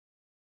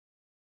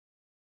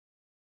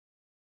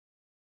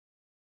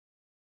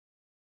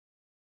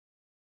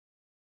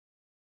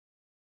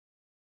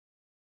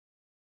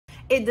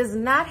It does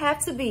not have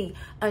to be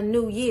a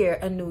new year,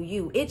 a new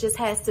you. It just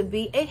has to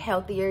be a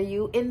healthier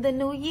you in the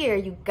new year,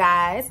 you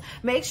guys.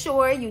 Make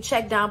sure you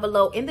check down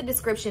below in the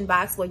description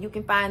box where you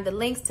can find the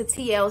links to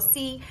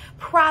TLC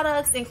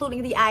products,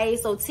 including the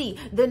ISOT,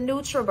 the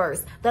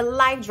NutriBurst, the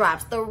Life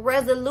Drops, the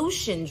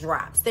Resolution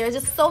Drops. There's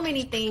just so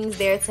many things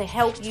there to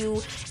help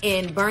you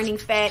in burning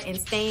fat and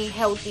staying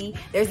healthy.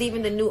 There's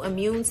even the new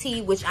Immune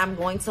Tea, which I'm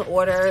going to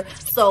order.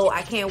 So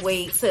I can't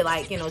wait to,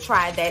 like, you know,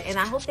 try that. And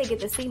I hope they get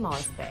the sea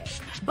moss back.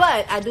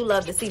 But I do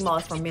love the sea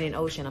moss from Mint and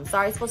Ocean. I'm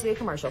sorry, it's supposed to be a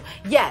commercial.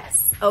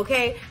 Yes,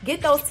 okay?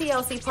 Get those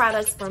TLC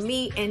products from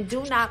me. And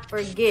do not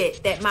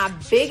forget that my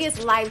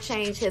biggest life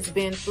change has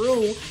been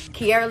through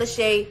Kiely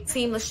LASHAE,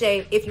 Team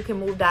LASHAE,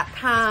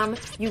 ifyoucanmove.com.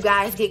 You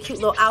guys get cute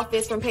little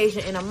outfits from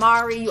Peja and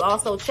Amari. You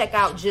also check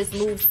out Just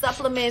Move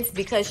supplements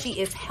because she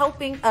is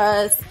helping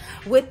us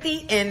with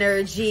the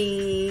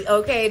energy.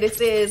 Okay, this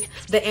is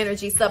the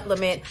energy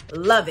supplement.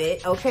 Love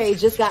it. Okay,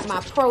 just got my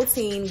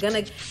protein.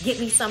 Gonna get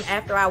me some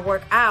after I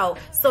work out.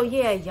 So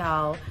yeah,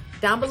 y'all,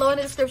 down below in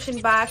the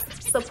description box,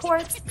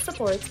 support.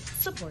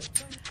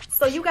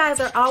 So you guys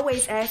are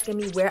always asking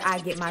me where I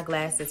get my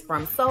glasses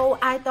from. So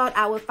I thought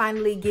I would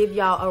finally give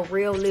y'all a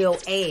real little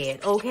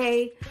ad,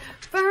 okay?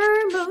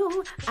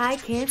 Firmoo, I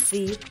can't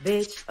see,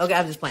 bitch. Okay,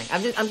 I'm just playing.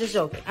 I'm just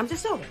joking.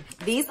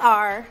 These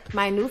are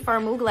my new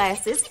Firmoo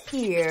glasses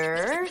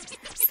here.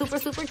 Super,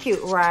 super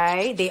cute,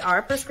 right? They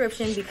are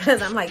prescription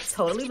because I'm like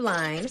totally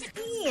blind.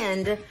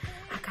 And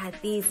I got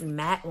these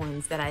matte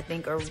ones that I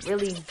think are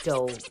really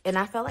dope. And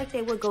I felt like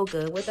they would go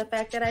good with the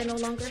fact that I no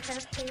longer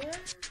have hair.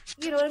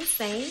 You know what I'm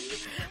saying?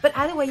 But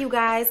either way, you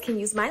guys can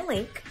use my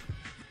link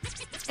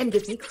and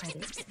give me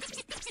credit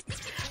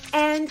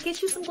and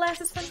get you some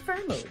glasses from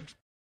Firmoo.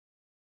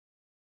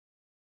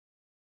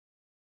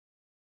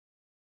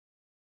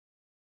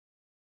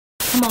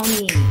 Come on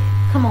in,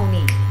 come on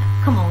in,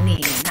 come on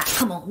in, not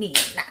come on in,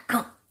 not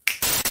come.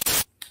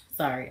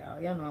 Sorry,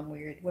 y'all know I'm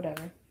weird,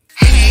 whatever.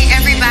 Hey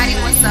everybody,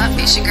 what's up?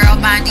 It's your girl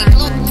Bondi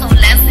Blue. So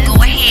let's go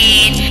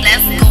ahead.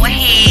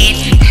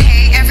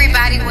 Hey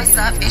everybody, what's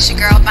up? It's your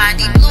girl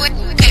Bondi Blue.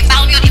 Okay,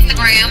 follow me on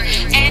Instagram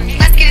and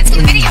let's get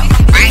into the video.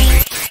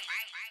 Right?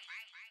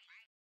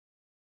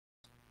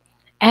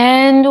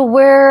 And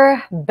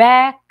we're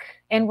back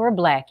and we're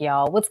black,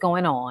 y'all. What's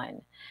going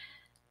on?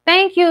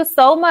 Thank you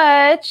so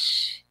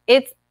much.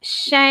 It's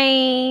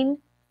Shane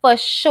for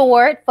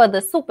short for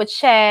the super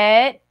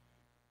chat.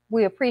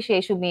 We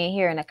appreciate you being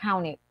here and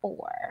accounted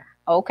for.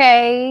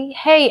 Okay.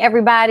 Hey,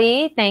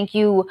 everybody. Thank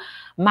you,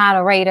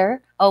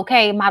 moderator.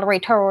 Okay.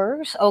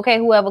 Moderators. Okay.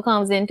 Whoever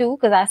comes in too,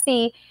 because I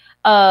see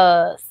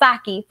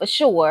Saki for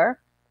sure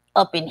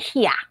up in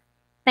here.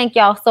 Thank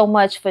y'all so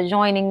much for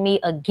joining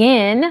me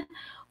again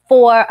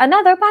for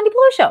another Bondi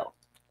Blue show.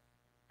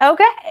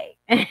 Okay.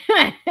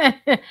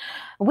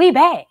 We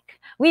back.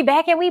 We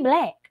back and we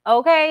black.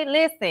 Okay.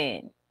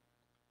 Listen.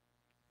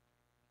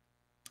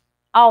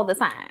 All the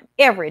time.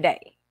 Every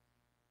day.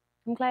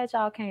 I'm glad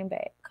y'all came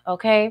back.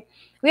 Okay.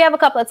 We have a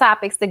couple of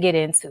topics to get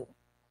into.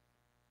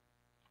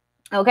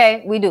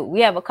 Okay. We do.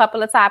 We have a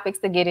couple of topics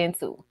to get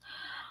into.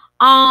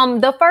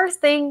 The first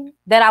thing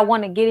that I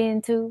want to get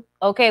into,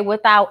 okay,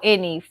 without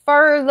any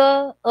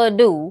further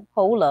ado,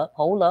 hold up.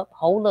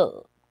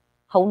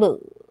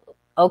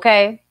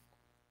 Okay.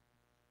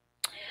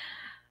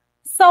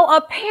 So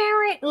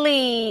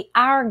apparently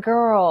our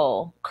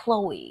girl,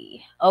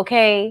 Chloe,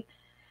 okay,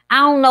 I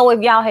don't know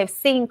if y'all have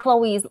seen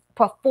Chloe's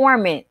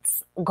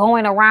performance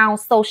going around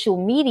social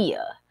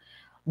media,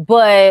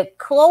 but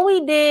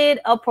Chloe did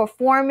a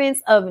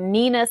performance of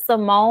Nina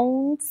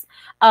Simone's,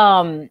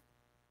 you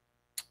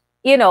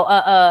know,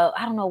 I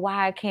don't know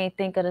why I can't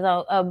think of the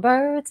song,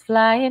 birds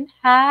flying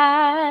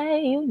high,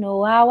 you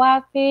know how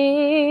I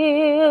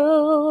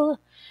feel,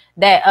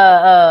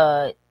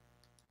 that,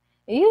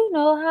 you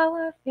know how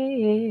I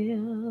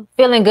feel.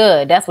 Feeling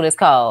good. That's what it's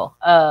called.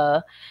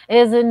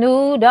 It's a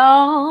new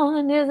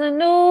dawn. It's a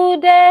new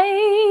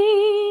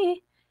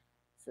day.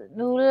 It's a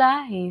new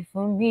life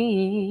for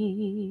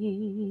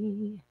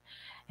me.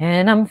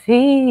 And I'm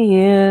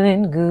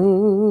feeling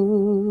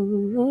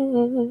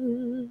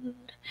good.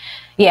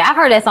 Yeah, I've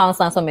heard that song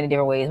sung so many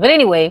different ways. But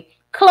anyway,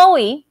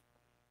 Chloe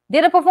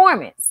did a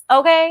performance.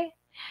 Okay.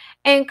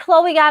 And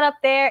Chloe got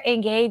up there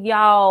and gave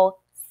y'all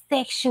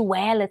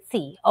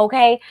sexuality,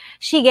 okay?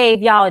 She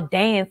gave y'all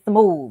dance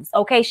moves,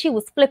 okay? She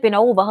was flipping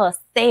over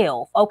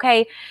herself,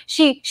 okay?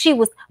 She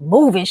was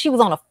moving. She was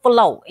on the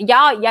floor.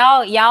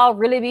 Y'all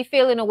really be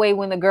feeling the way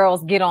when the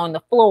girls get on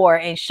the floor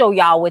and show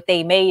y'all what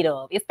they made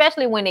of,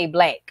 especially when they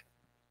black.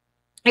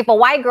 If a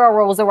white girl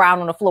rolls around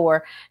on the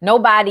floor,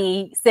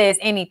 nobody says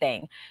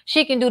anything.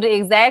 She can do the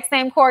exact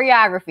same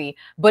choreography,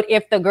 but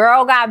if the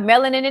girl got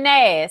melanin in the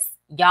ass,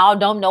 y'all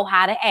don't know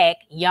how to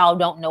act. Y'all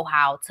don't know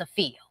how to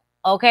feel,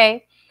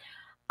 okay?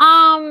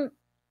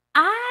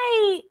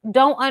 I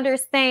don't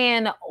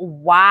understand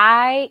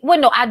why. Well,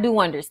 no, I do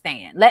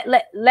understand. Let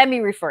me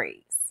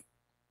rephrase.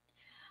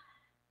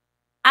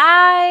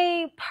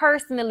 I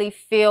personally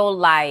feel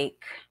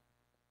like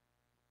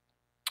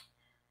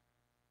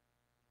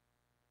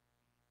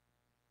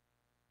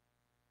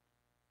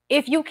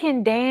if you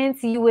can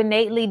dance, you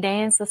innately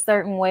dance a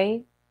certain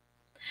way.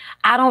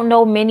 I don't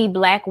know many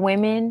Black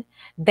women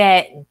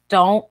that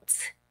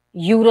don't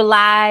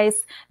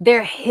utilize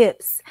their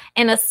hips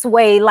in a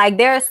sway. Like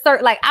there's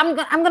certain, like I'm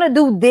gonna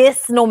do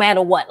this no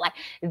matter what. Like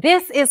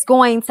this is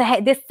going to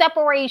this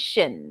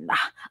separation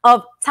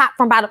of top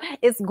from bottom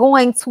is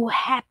going to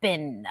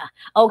happen.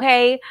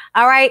 Okay,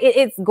 all right.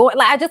 It's going.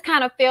 Like I just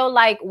kind of feel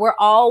like we're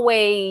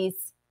always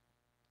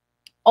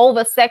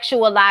over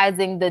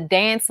sexualizing the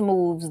dance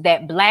moves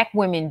that Black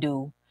women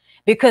do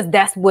because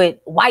that's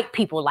what white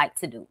people like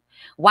to do.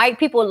 White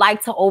people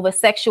like to over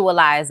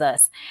sexualize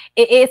us.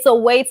 It's a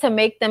way to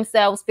make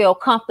themselves feel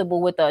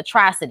comfortable with the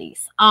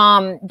atrocities.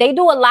 They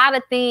do a lot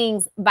of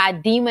things by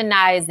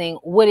demonizing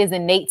what is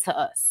innate to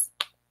us.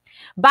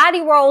 Body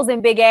rolls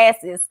and big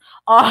asses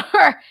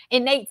are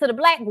innate to the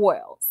Black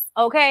worlds.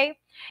 Okay.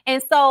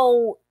 And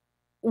so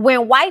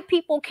when white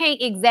people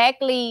can't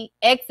exactly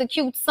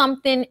execute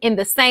something in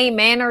the same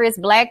manner as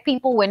Black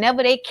people,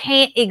 whenever they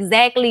can't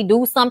exactly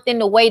do something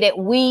the way that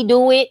we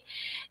do it,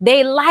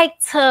 they like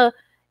to,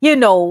 you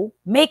know,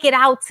 make it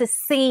out to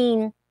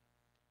seem,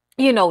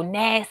 you know,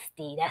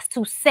 nasty. That's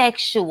too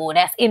sexual.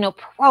 That's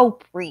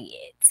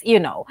inappropriate. You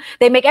know,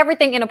 they make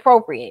everything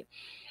inappropriate.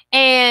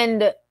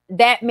 And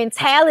that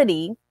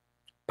mentality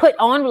put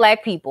on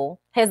Black people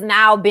has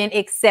now been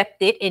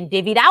accepted and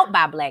divvied out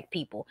by Black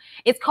people.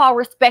 It's called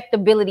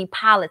respectability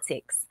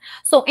politics.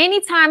 So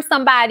anytime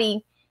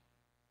somebody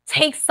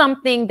takes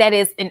something that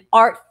is an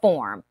art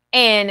form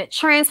and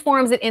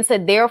transforms it into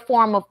their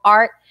form of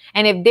art,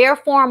 and if their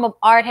form of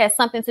art has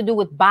something to do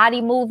with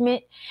body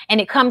movement and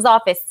it comes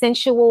off as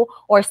sensual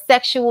or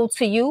sexual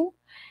to you,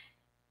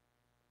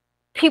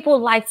 people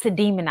like to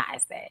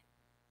demonize that.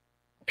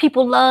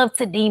 People love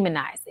to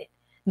demonize it.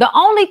 The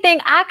only thing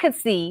I could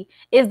see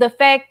is the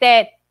fact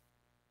that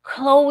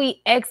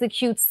Chloe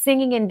executes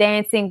singing and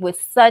dancing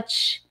with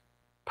such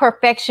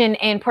perfection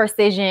and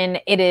precision.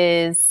 It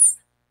is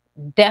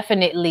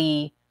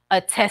definitely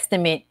a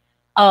testament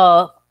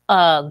of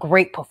a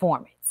great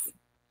performance.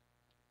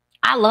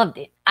 I loved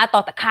it. I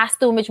thought the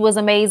costumage was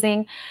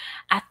amazing.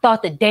 I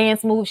thought the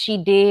dance moves she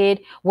did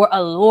were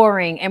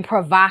alluring and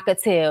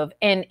provocative.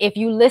 And if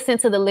you listen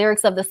to the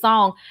lyrics of the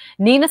song,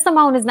 Nina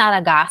Simone is not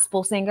a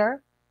gospel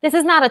singer. This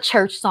is not a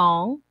church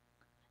song.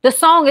 The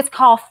song is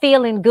called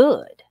Feeling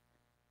Good.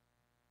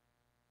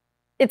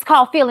 It's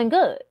called Feeling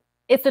Good.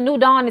 It's a new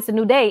dawn. It's a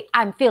new day.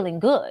 I'm feeling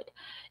good.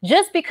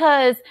 Just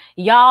because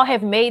y'all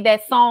have made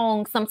that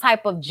song some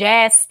type of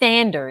jazz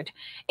standard,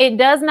 it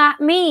does not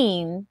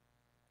mean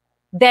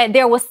that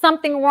there was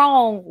something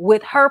wrong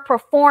with her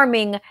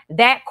performing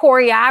that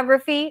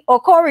choreography,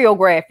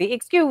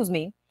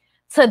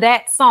 to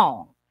that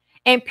song.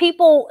 And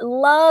people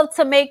love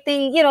to make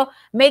things,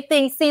 make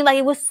things seem like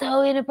it was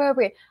so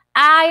inappropriate.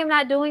 I am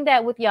not doing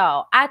that with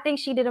y'all. I think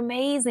she did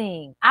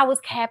amazing. I was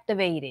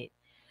captivated.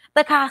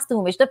 The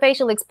costumage, the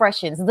facial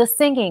expressions, the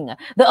singing,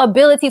 the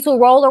ability to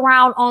roll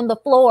around on the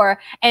floor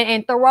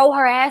and throw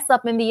her ass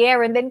up in the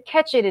air and then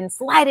catch it and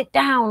slide it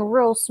down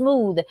real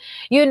smooth.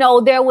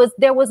 There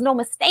was no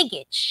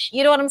mistakeage.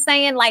 You know what I'm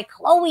saying? Like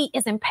Chloe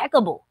is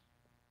impeccable.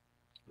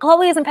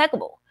 Chloe is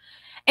impeccable.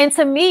 And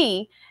to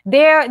me,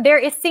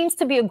 it seems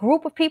to be a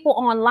group of people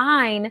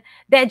online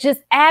that just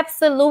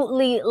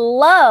absolutely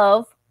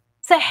love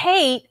to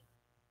hate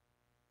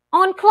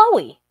on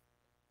Chloe.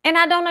 And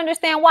I don't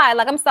understand why.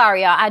 Like, I'm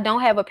sorry, y'all. I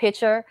don't have a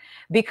picture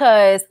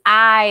because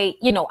I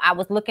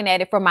was looking at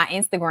it from my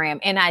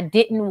Instagram and I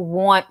didn't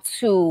want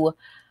to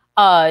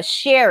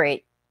share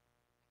it,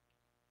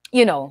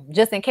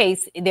 just in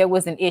case there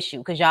was an issue.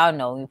 Because y'all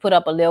know, you put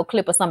up a little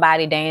clip of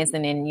somebody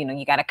dancing and,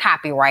 you got a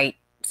copyright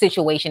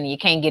situation and you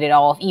can't get it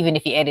off, even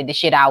if you edit the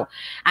shit out.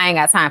 I ain't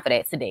got time for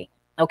that today.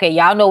 Okay,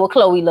 y'all know what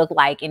Chloe looked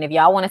like. And if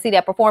y'all want to see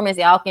that performance,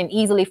 y'all can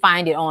easily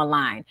find it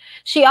online.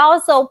 She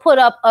also put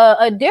up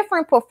a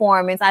different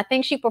performance. I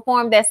think she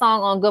performed that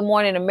song on Good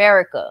Morning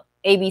America,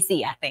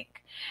 ABC, I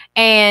think.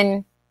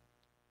 And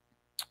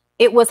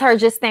it was her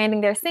just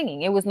standing there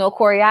singing. It was no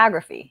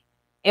choreography.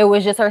 It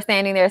was just her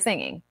standing there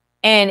singing.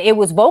 And it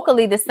was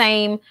vocally the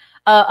same,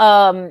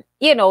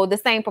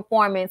 the same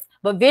performance,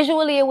 but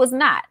visually it was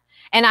not.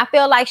 And I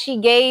feel like she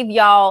gave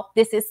y'all,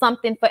 this is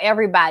something for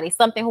everybody,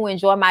 something for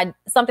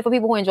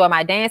people who enjoy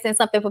my dancing,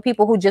 something for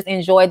people who just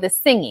enjoy the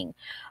singing.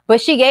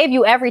 But she gave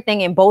you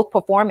everything in both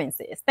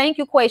performances. Thank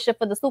you, Quaisha,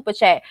 for the super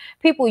chat.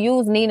 People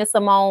use Nina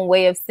Simone's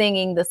way of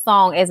singing the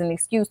song as an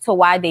excuse to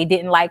why they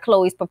didn't like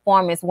Chloe's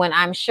performance, when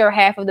I'm sure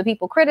half of the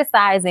people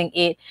criticizing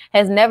it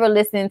has never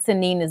listened to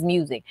Nina's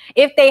music.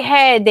 If they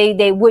had,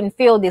 they wouldn't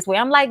feel this way.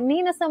 I'm like,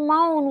 Nina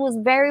Simone was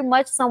very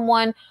much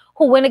someone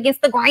who went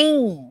against the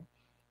grain,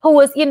 who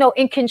was,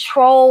 in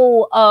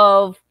control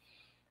of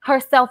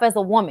herself as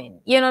a woman,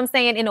 you know what I'm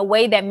saying, in a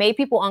way that made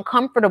people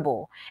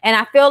uncomfortable. And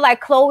I feel like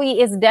Chloe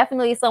is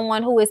definitely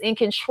someone who is in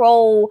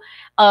control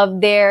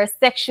of their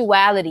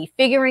sexuality,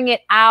 figuring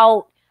it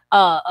out,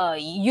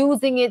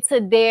 using it to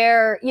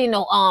their,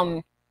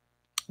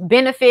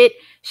 benefit.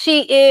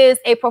 She is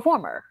a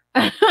performer.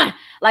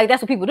 Like,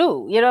 that's what people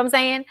do. You know what I'm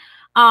saying?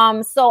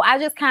 So I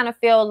just kind of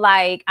feel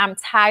like I'm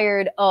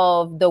tired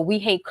of the We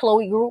Hate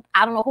Chloe group.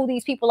 I don't know who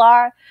these people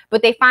are,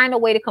 but they find a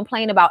way to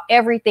complain about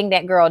everything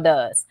that girl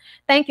does.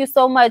 Thank you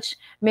so much,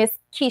 Miss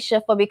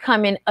Keisha, for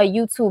becoming a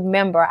YouTube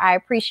member. I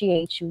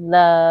appreciate you,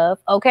 love.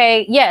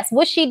 Okay. Yes,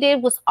 what she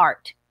did was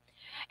art.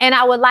 And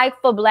I would like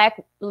for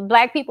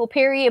black people,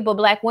 period, but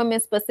black women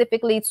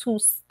specifically, to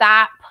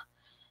stop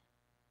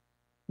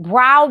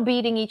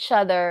browbeating each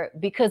other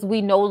because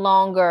we no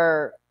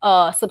longer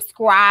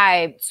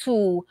subscribe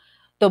to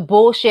the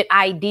bullshit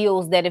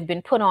ideals that have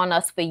been put on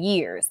us for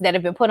years, that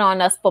have been put on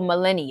us for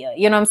millennia.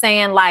 You know what I'm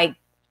saying? Like,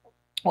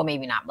 well,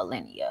 maybe not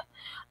millennia.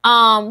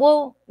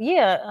 Well,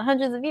 yeah,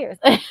 hundreds of years.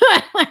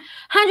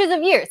 Hundreds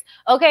of years.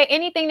 Okay,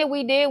 anything that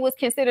we did was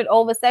considered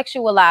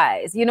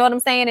over-sexualized. You know what I'm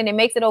saying? And it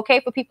makes it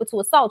okay for people to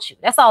assault you.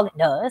 That's all it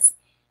does.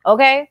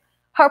 Okay?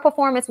 Her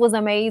performance was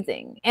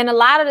amazing. And a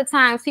lot of the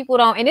times people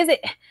don't, and is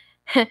it...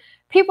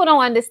 people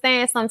don't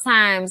understand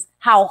sometimes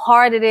how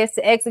hard it is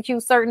to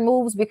execute certain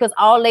moves because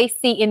all they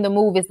see in the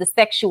move is the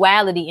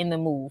sexuality in the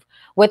move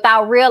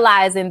without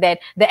realizing that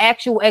the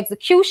actual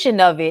execution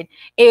of it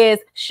is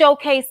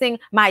showcasing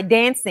my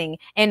dancing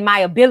and my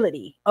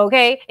ability.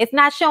 Okay. It's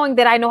not showing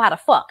that I know how to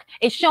fuck.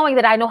 It's showing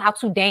that I know how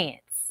to dance.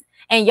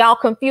 And y'all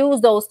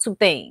confuse those two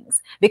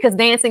things because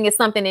dancing is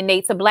something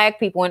innate to black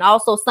people and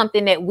also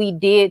something that we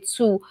did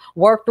to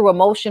work through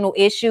emotional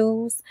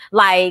issues.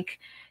 Like,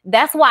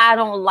 that's why I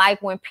don't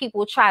like when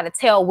people try to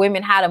tell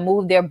women how to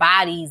move their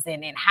bodies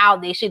and how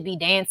they should be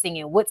dancing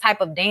and what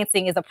type of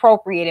dancing is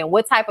appropriate and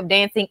what type of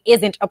dancing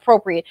isn't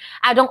appropriate.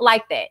 I don't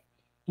like that.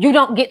 You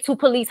don't get to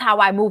police how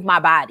I move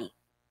my body.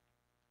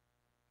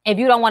 If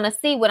you don't want to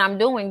see what I'm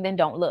doing, then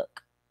don't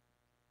look.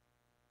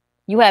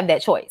 You have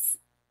that choice.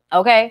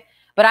 Okay?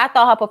 But I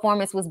thought her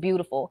performance was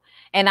beautiful.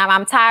 And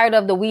I'm tired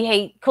of the We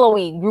Hate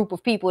Chloe group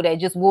of people that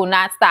just will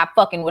not stop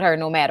fucking with her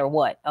no matter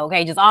what.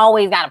 Okay? Just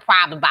always got a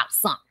problem about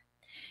something.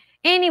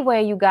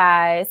 Anyway, you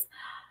guys,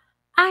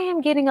 I am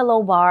getting a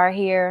low bar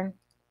here.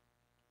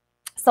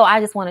 So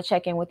I just want to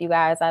check in with you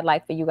guys. I'd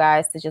like for you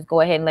guys to just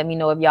go ahead and let me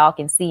know if y'all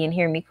can see and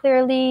hear me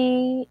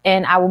clearly.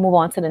 And I will move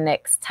on to the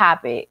next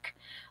topic.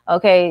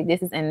 Okay,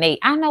 this is innate.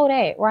 I know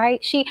that,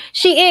 right? She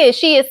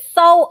is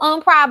so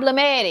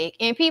unproblematic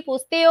and people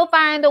still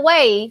find a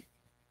way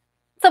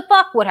to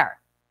fuck with her.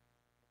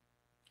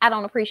 I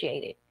don't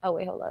appreciate it. Oh,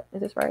 wait, hold up.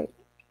 Is this right?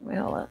 Wait,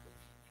 hold up.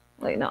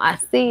 Wait, no, I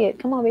see it.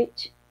 Come on,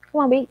 bitch.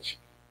 Come on, bitch.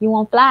 You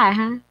won't fly,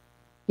 huh?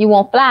 You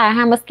won't fly,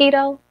 huh,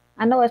 mosquito?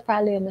 I know it's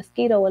probably a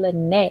mosquito or a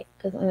net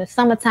because in the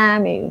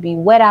summertime, it would be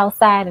wet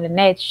outside and the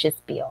nets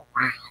just be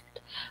around.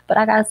 But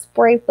I got a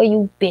spray for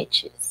you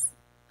bitches,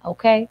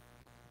 okay?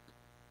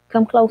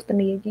 Come close to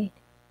me again.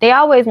 They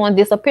always want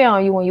to disappear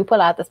on you when you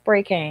pull out the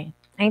spray can.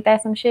 Ain't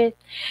that some shit?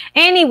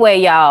 Anyway,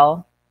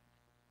 y'all.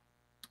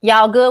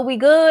 Y'all good? We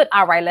good?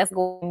 All right, let's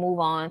go move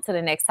on to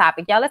the next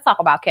topic. Y'all, let's talk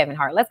about Kevin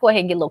Hart. Let's go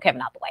ahead and get little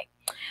Kevin out the way.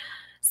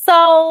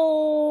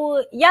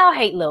 So y'all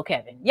hate Lil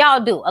Kevin.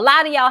 Y'all do. A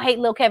lot of y'all hate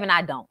Lil Kevin.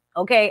 I don't.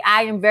 Okay.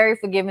 I am very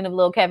forgiving of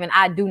Lil Kevin.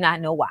 I do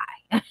not know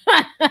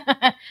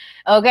why.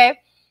 Okay.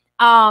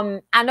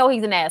 I know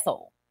he's an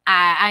asshole.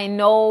 I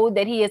know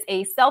that he is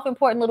a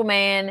self-important little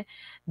man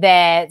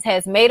that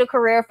has made a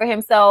career for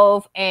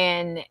himself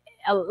and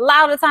a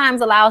lot of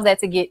times allows that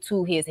to get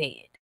to his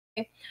head.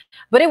 Okay?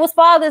 But it was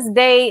Father's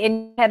Day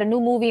and he had a new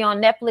movie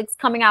on Netflix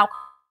coming out,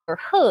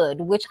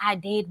 Hood, which I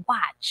did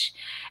watch,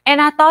 and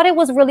I thought it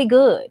was really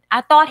good. I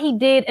thought he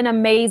did an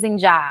amazing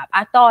job.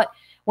 I thought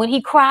when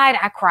he cried,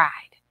 I cried.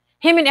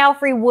 Him and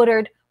Alfre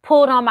Woodard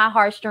pulled on my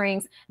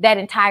heartstrings that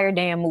entire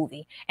damn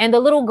movie. And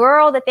the little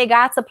girl that they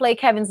got to play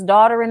Kevin's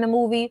daughter in the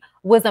movie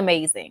was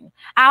amazing.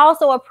 I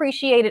also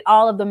appreciated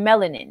all of the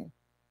melanin.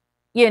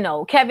 You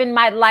know, Kevin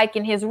might like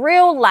in his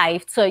real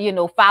life to, you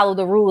know, follow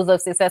the rules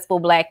of successful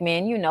black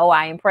men. You know,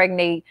 I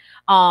impregnate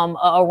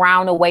a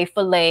round away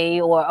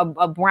fillet or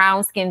a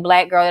brown skinned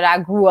black girl that I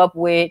grew up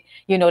with,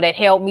 you know, that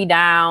held me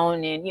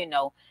down. And, you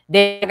know,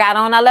 they got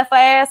on, I left her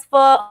ass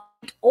for,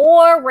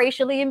 or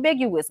racially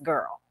ambiguous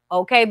girl.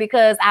 Okay,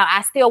 because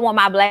I still want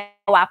my black,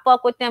 I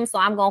fuck with them. So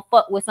I'm going to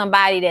fuck with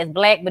somebody that's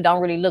black, but don't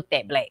really look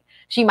that black.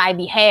 She might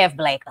be half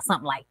black or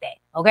something like that.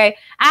 Okay,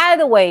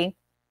 either way.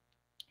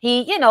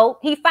 He, you know,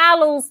 he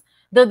follows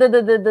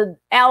the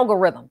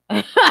algorithm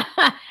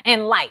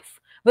in life.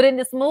 But in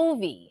this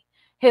movie,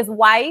 his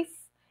wife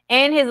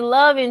and his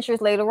love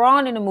interest later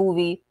on in the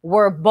movie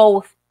were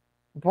both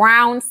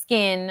brown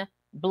skin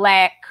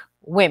black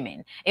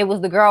women. It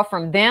was the girl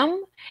from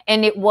Them,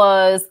 and it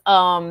was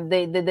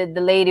the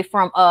lady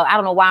from I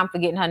don't know why I'm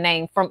forgetting her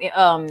name, from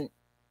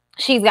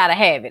She's Gotta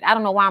Have It. I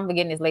don't know why I'm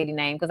forgetting this lady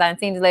name because I've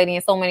seen this lady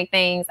in so many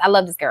things. I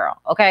love this girl.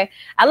 Okay.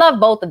 I love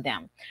both of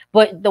them.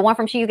 But the one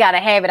from She's Gotta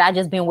Have It, I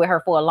just been with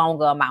her for a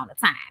longer amount of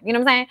time. You know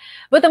what I'm saying?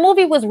 But the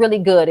movie was really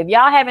good. If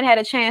y'all haven't had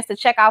a chance to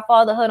check out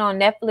Fatherhood on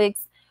Netflix,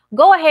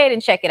 go ahead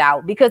and check it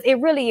out because it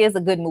really is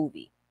a good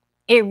movie.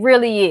 It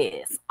really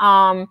is.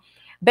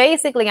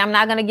 Basically, I'm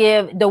not going to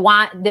give the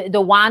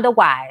Wanda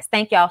Wise.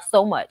 Thank y'all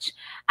so much.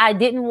 I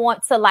didn't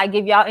want to like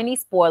give y'all any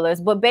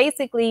spoilers, but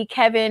basically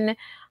Kevin,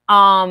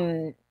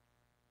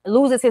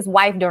 loses his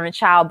wife during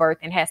childbirth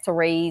and has to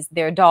raise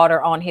their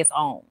daughter on his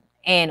own,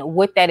 and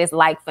what that is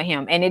like for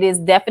him. And it is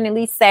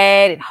definitely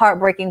sad and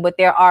heartbreaking, but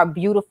there are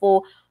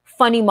beautiful,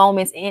 funny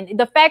moments. And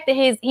the fact that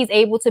he's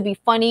able to be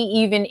funny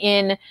even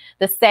in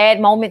the sad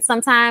moments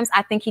sometimes,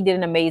 I think he did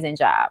an amazing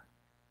job.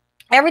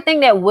 Everything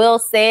that Will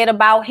said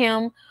about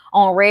him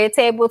on Red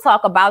Table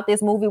Talk about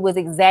this movie was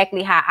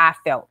exactly how I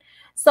felt.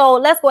 So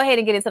let's go ahead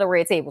and get into the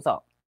Red Table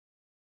Talk.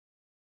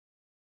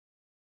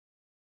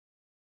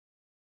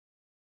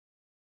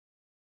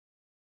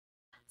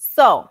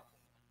 So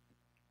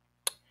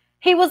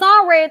he was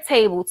on Red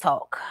Table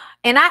Talk,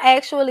 and I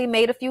actually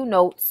made a few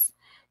notes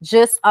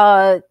just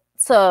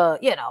to,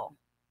 you know,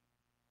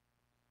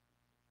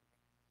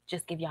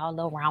 just give y'all a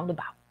little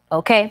roundabout.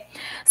 Okay.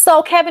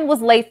 So Kevin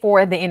was late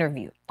for the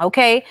interview.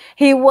 Okay.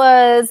 He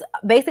was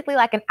basically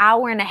like an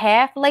hour and a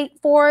half late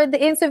for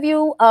the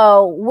interview.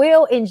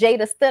 Will and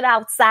Jada stood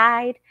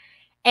outside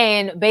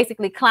and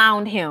basically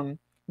clowned him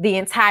the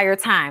entire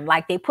time.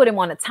 Like they put him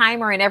on a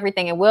timer and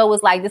everything. And Will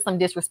was like, this is some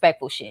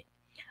disrespectful shit.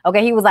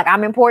 Okay. He was like,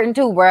 I'm important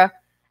too, bruh.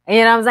 You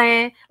know what I'm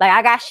saying? Like,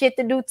 I got shit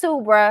to do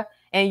too, bruh.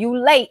 And you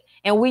late.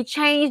 And we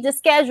changed the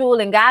schedule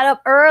and got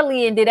up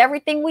early and did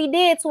everything we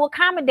did to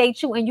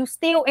accommodate you. And you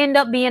still end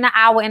up being an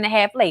hour and a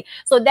half late.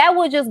 So that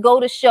would just go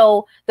to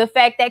show the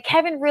fact that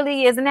Kevin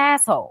really is an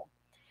asshole.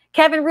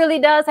 Kevin really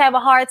does have a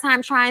hard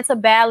time trying to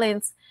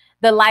balance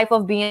the life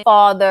of being a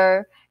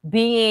father,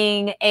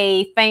 being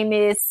a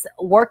famous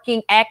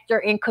working actor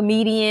and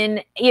comedian,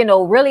 you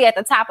know, really at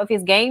the top of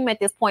his game at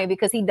this point,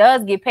 because he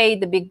does get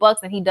paid the big bucks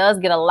and he does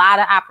get a lot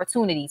of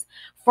opportunities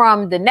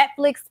from the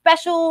Netflix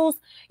specials,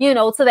 you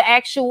know, to the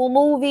actual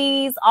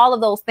movies, all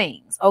of those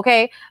things.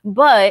 Okay.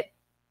 But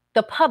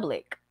the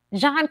public,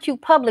 John Q.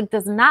 public,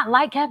 does not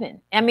like Kevin.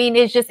 I mean,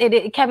 it's just,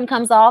 Kevin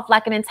comes off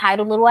like an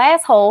entitled little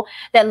asshole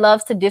that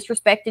loves to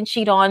disrespect and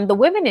cheat on the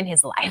women in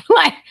his life.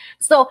 Like,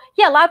 so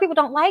yeah, a lot of people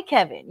don't like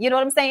Kevin. You know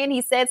what I'm saying?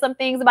 He said some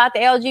things about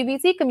the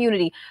LGBT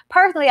community.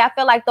 Personally, I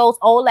feel like those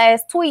old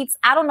ass tweets,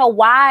 I don't know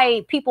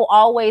why people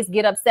always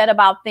get upset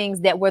about things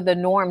that were the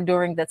norm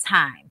during the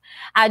time.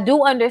 I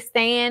do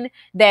understand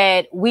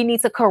that we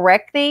need to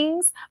correct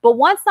things, but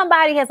once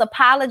somebody has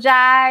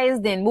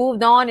apologized and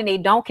moved on and they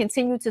don't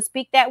continue to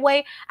speak that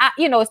way,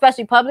 you know,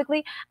 especially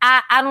publicly,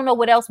 I don't know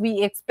what else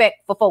we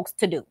expect for folks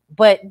to do.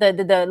 But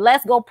the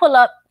let's go pull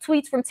up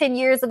tweets from 10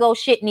 years ago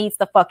shit needs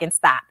to fucking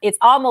stop. It's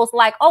almost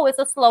like, oh, it's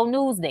a slow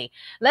news day.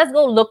 Let's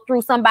go look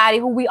through somebody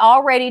who we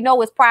already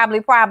know is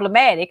probably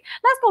problematic.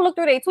 Let's go look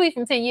through their tweets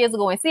from 10 years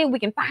ago and see if we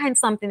can find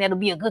something that'll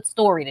be a good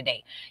story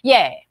today.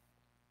 Yeah.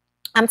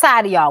 I'm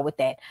tired of y'all with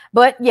that.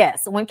 But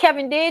yes, when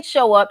Kevin did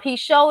show up, he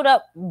showed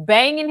up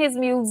banging his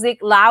music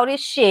loud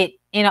as shit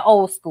in an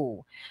old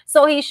school.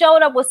 So he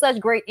showed up with such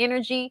great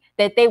energy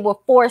that they were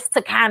forced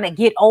to kind of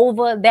get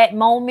over that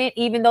moment,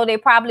 even though they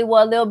probably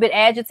were a little bit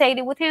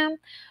agitated with him.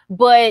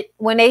 But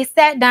when they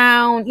sat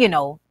down, you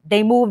know,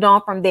 they moved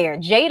on from there.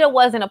 Jada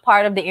wasn't a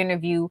part of the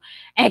interview.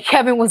 And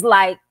Kevin was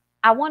like,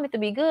 I want it to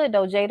be good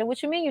though, Jada.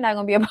 What you mean you're not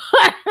going to be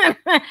a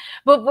part?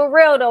 But for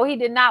real though, he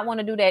did not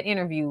want to do that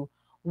interview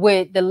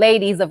with the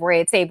ladies of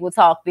Red Table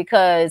Talk,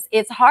 because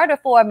it's harder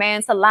for a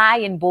man to lie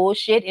and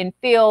bullshit and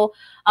feel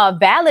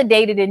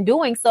validated in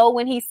doing so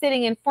when he's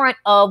sitting in front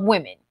of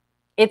women.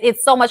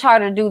 It's so much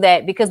harder to do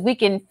that because we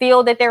can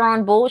feel that they're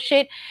on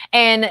bullshit,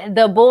 and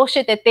the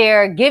bullshit that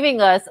they're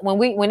giving us,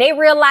 when they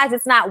realize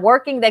it's not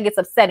working, that gets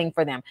upsetting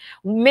for them.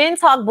 Men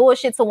talk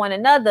bullshit to one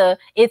another.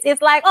 It's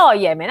like, oh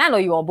yeah, man, I know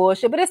you on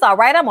bullshit, but it's all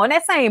right. I'm on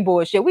that same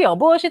bullshit. We on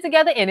bullshit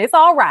together and it's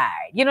all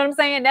right. You know what I'm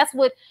saying?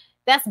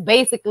 That's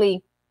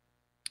basically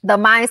the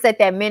mindset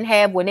that men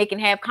have when they can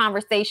have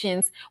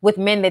conversations with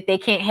men that they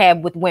can't have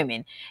with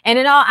women. And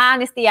in all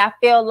honesty, I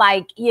feel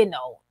like, you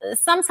know,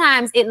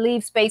 sometimes it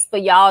leaves space for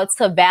y'all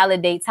to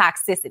validate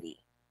toxicity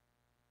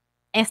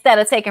instead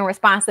of taking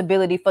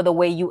responsibility for the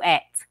way you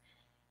act.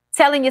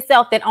 Telling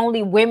yourself that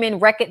only women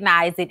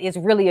recognize it is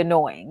really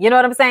annoying. You know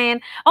what I'm saying?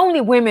 Only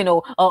women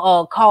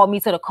will call me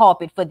to the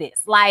carpet for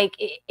this. Like,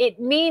 it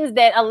means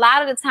that a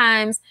lot of the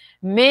times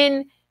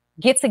men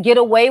get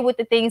away with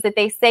the things that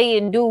they say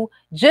and do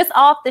just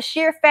off the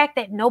sheer fact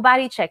that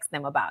nobody checks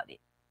them about it.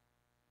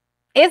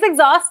 It's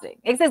exhausting.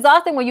 It's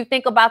exhausting when you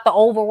think about the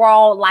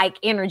overall like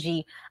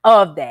energy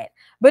of that.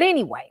 But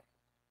anyway,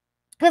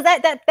 because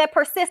that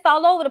persists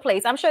all over the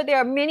place. I'm sure there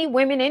are many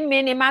women and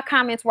men in my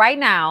comments right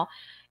now,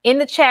 in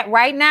the chat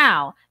right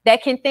now,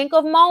 that can think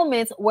of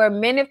moments where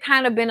men have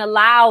kind of been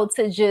allowed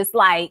to just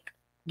like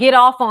get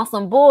off on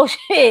some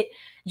bullshit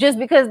just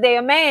because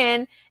they're a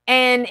man.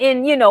 And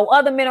you know,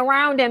 other men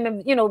around them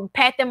have, you know,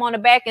 pat them on the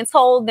back and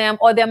told them,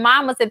 or their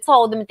mamas have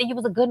told them that he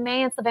was a good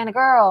man, Savannah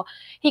girl.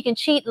 He can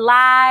cheat,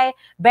 lie,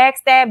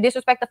 backstab,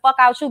 disrespect the fuck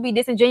out you, be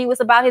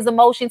disingenuous about his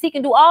emotions. He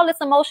can do all this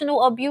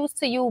emotional abuse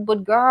to you,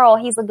 but girl,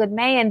 he's a good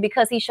man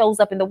because he shows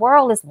up in the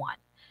world as one.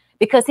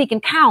 Because he can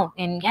count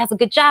and has a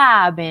good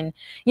job and,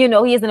 you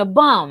know, he isn't a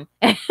bum.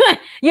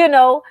 You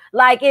know,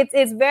 like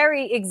it's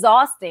very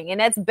exhausting.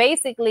 And that's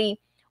basically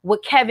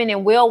what Kevin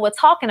and Will were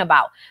talking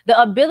about. The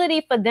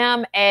ability for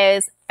them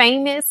as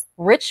famous,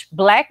 rich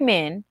black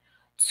men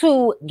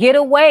to get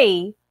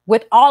away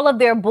with all of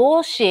their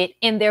bullshit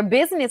in their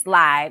business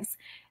lives.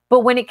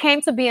 But when it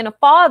came to being a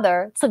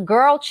father to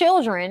girl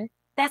children,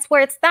 that's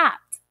where it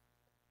stopped.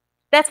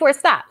 That's where it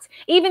stopped.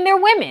 Even their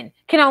women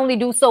can only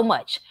do so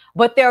much,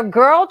 but their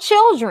girl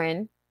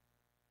children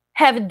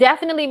have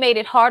definitely made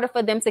it harder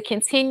for them to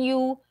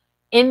continue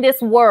in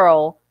this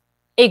world,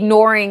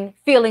 ignoring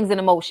feelings and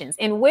emotions.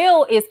 And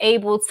Will is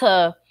able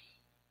to,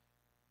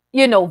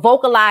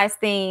 vocalize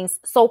things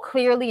so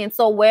clearly and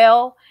so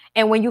well.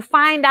 And when you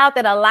find out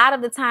that a lot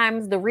of the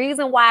times the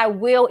reason why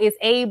Will is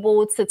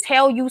able to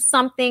tell you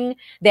something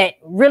that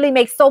really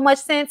makes so much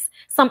sense,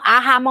 some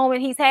aha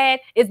moment he's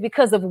had, is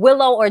because of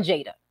Willow or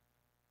Jada.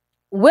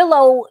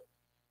 Willow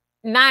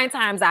 9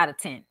 times out of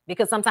 10,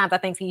 because sometimes I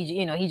think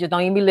he just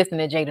don't even be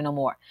listening to Jada no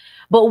more.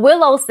 But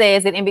Willow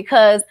says it, and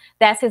because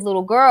that's his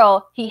little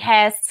girl, he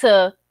has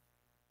to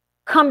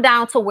come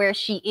down to where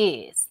she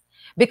is,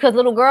 because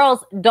little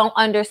girls don't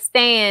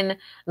understand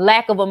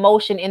lack of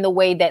emotion in the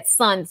way that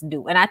sons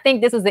do. And I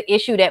think this is the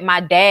issue that my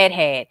dad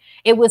had.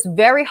 It was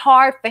very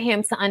hard for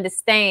him to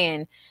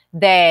understand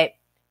that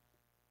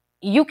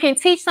you can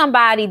teach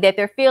somebody that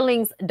their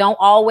feelings don't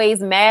always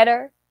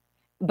matter,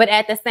 but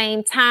at the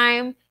same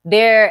time,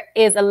 there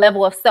is a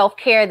level of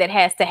self-care that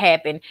has to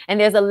happen. And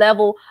there's a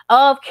level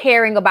of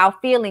caring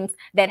about feelings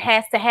that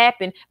has to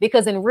happen,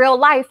 because in real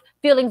life,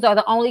 feelings are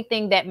the only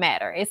thing that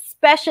matter,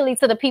 especially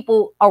to the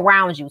people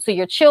around you, to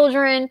your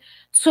children,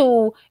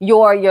 to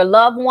your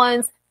loved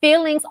ones.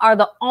 Feelings are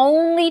the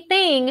only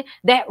thing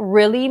that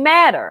really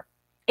matter,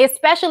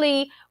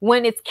 especially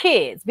when it's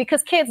kids,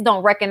 because kids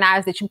don't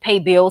recognize that you pay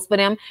bills for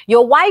them.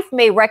 Your wife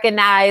may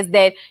recognize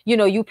that,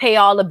 you pay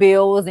all the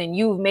bills and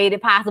you've made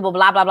it possible,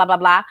 blah, blah, blah, blah,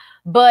 blah.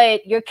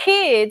 But your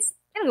kids,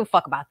 they don't give a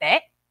fuck about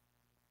that.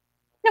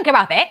 They don't care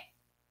about that.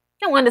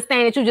 They don't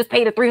understand that you just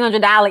paid a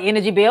 $300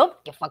 energy bill.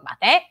 Don't give a fuck about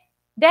that.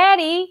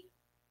 Daddy,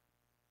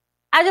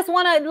 I just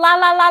want to la,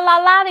 la, la, la,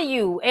 la to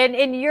you.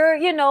 And you're,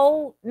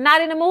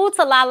 not in the mood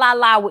to la, la,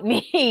 la with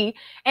me.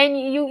 And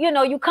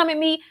you come at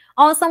me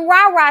on some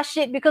rah-rah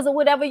shit because of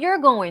whatever you're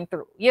going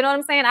through. You know what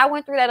I'm saying? I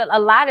went through that a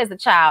lot as a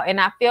child.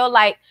 And I feel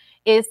like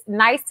it's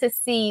nice to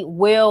see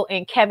Will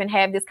and Kevin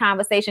have this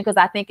conversation, because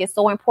I think it's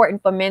so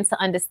important for men to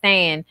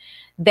understand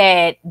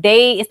that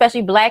they,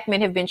 especially Black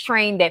men, have been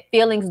trained that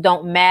feelings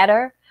don't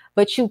matter,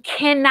 but you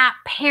cannot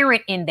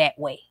parent in that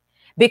way,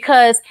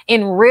 because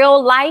in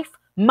real life,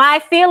 my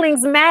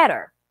feelings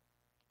matter.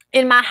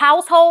 In my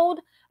household,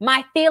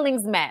 my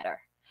feelings matter.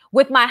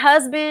 With my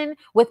husband,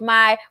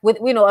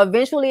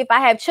 eventually if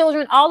I have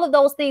children, all of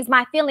those things,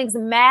 my feelings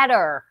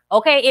matter.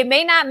 Okay. It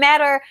may not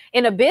matter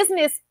in a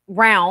business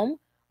realm,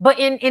 but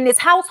in this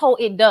household,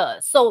 it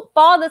does. So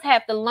fathers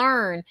have to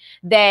learn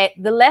that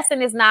the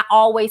lesson is not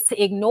always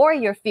to ignore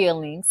your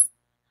feelings,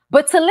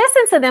 but to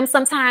listen to them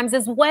sometimes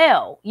as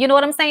well. You know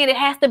what I'm saying? It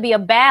has to be a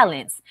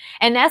balance.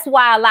 And that's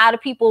why a lot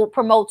of people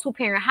promote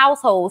 2-parent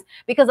households,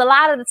 because a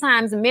lot of the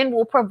times men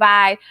will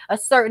provide a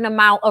certain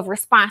amount of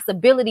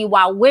responsibility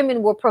while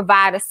women will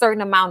provide a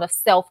certain amount of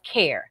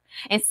self-care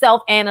and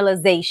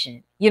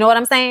self-analyzation. You know what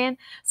I'm saying?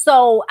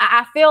 So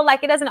I feel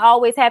like it doesn't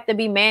always have to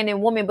be man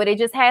and woman, but it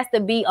just has to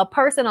be a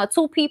person or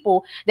two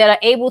people that are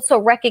able to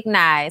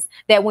recognize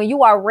that when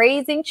you are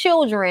raising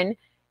children,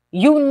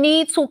 you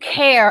need to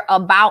care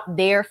about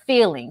their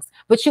feelings,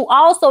 but you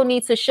also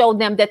need to show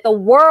them that the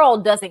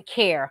world doesn't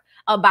care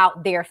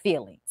about their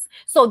feelings.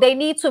 So they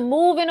need to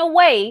move in a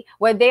way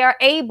where they are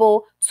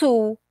able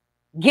to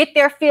get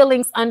their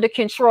feelings under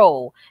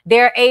control.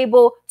 They're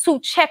able to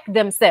check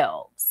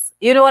themselves.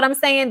 You know what I'm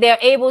saying? They're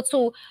able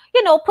to,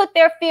 put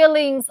their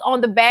feelings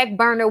on the back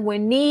burner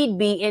when need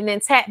be, and then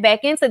tap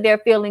back into their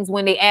feelings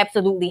when they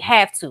absolutely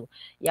have to.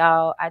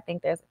 Y'all, I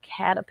think there's a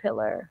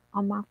caterpillar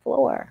on my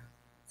floor.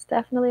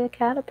 Definitely a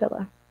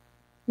caterpillar.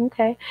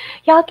 Okay.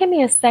 Y'all give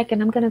me a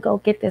second. I'm going to go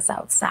get this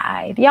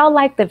outside. Y'all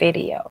like the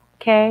video.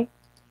 Okay.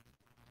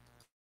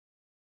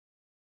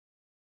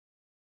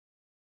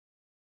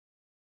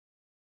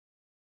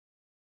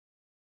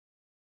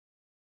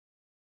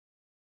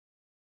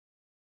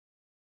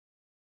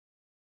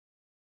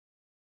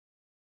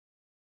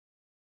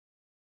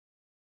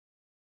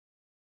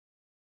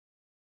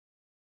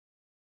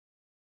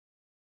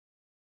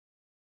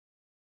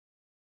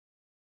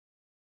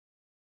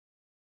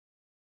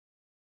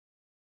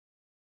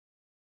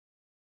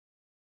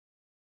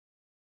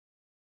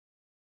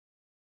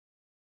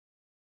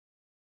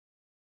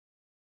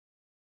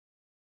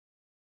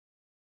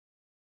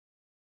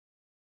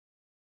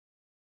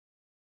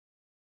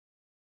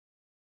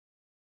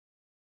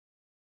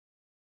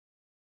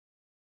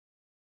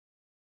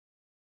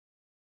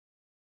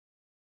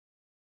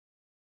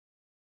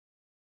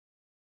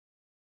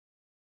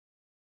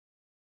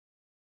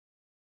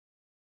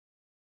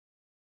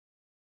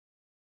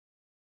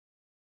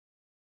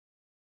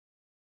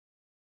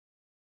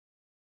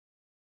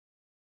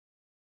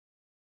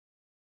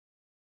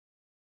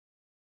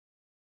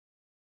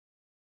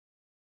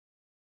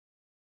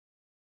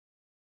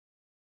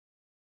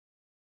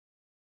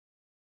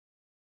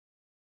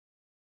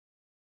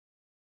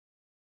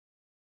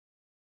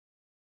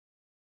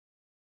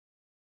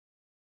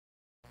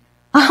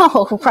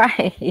 Oh,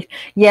 right.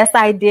 Yes,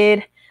 I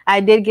did. I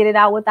did get it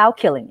out without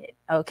killing it.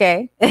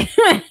 Okay.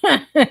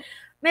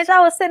 Bitch,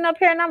 I was sitting up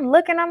here and I'm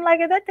looking. I'm like,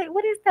 is that thing,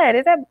 what is that? What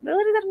is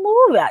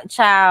that movie?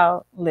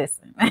 Child,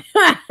 listen.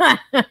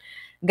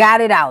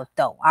 Got it out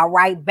though. All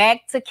right.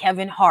 Back to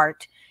Kevin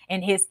Hart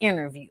and his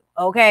interview.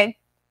 Okay.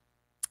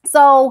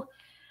 So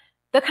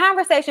the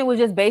conversation was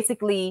just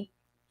basically,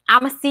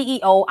 I'm a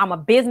CEO. I'm a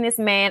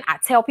businessman. I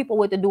tell people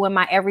what to do in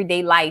my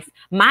everyday life.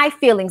 My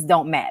feelings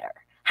don't matter.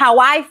 How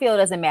I feel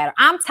doesn't matter.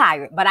 I'm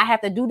tired, but I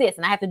have to do this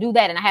and I have to do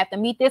that and I have to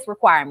meet this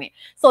requirement.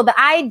 So the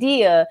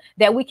idea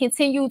that we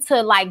continue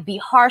to like be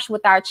harsh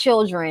with our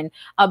children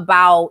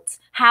about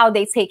how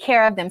they take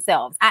care of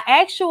themselves. I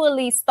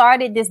actually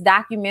started this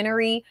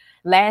documentary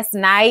last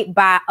night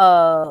by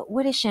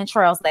what is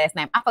Chantrell's last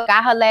name? I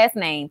forgot her last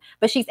name,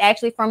 but she's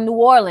actually from New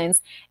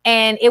Orleans,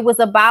 and it was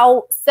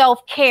about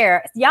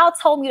self-care. Y'all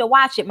told me to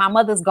watch it. My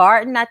Mother's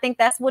Garden, I think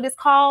that's what it's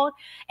called,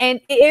 and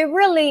it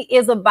really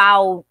is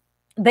about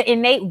the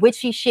innate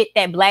witchy shit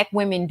that Black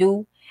women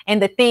do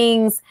and the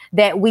things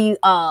that we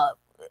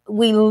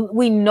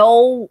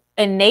know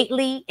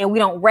innately and we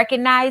don't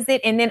recognize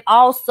it, and then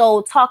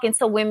also talking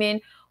to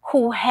women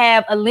who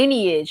have a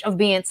lineage of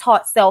being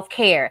taught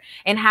self-care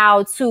and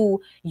how to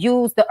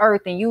use the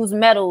earth and use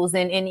metals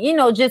and you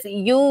know, just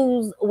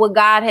use what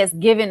God has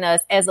given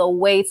us as a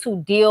way to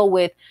deal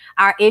with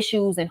our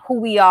issues and who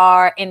we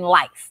are in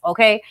life.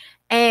 Okay.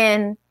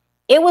 And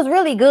it was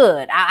really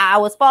good. I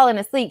was falling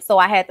asleep, so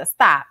I had to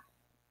stop.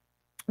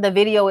 The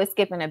video is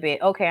skipping a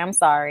bit. Okay, I'm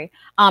sorry.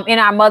 In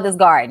Our Mother's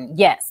Garden.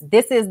 Yes,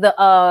 this is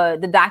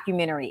the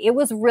documentary. It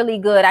was really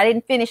good. I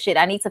didn't finish it.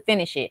 I need to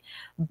finish it.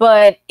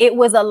 But it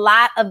was a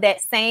lot of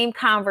that same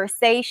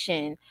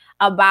conversation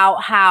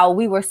about how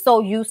we were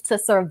so used to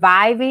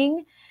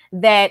surviving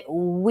that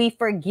we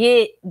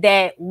forget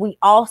that we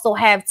also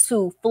have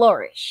to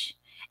flourish.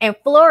 And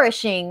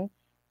flourishing,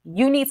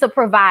 you need to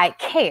provide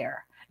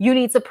care. You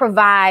need to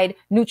provide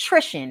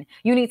nutrition.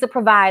 You need to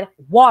provide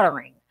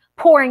watering,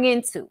 pouring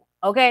into.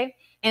 Okay.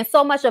 And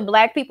so much of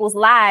Black people's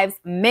lives,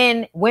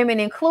 men,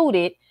 women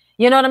included,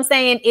 you know what I'm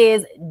saying,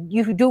 is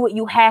you do what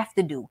you have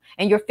to do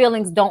and your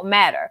feelings don't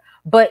matter.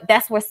 But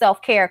that's where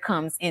self-care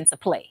comes into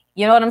play.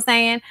 You know what I'm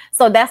saying?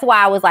 So that's why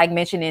I was like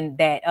mentioning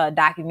that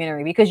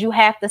documentary, because you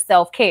have to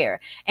self-care.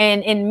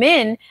 And in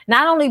men,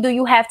 not only do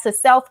you have to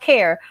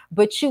self-care,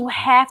 but you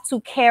have to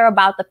care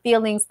about the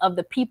feelings of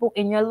the people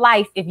in your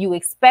life if you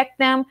expect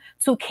them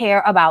to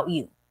care about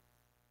you.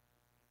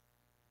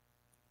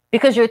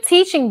 Because you're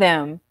teaching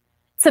them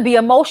to be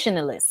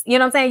emotionalists. You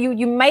know what I'm saying?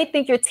 You may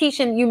think you're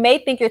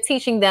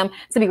teaching them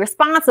to be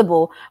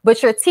responsible,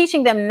 but you're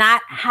teaching them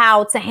not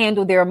how to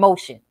handle their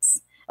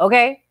emotions.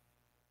 Okay?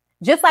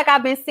 Just like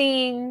I've been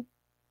seeing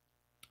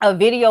a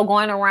video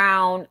going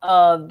around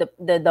of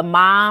the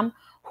mom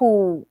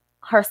who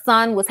her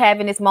son was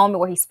having this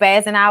moment where he's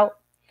spazzing out.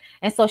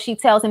 And so she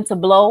tells him to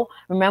blow.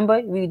 Remember,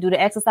 we do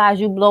the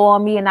exercise, you blow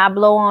on me and I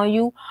blow on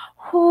you.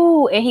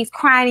 Whoo, and he's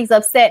crying, he's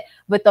upset,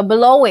 but the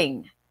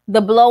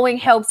blowing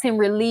helps him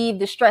relieve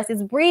the stress.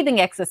 It's breathing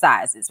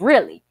exercises,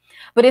 really.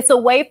 But it's a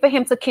way for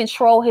him to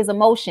control his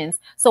emotions.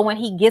 So when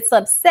he gets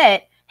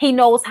upset, he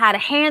knows how to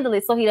handle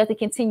it so he doesn't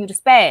continue to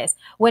spaz.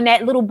 When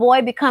that little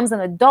boy becomes an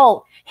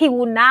adult, he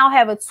will now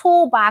have a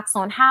toolbox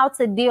on how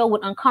to deal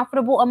with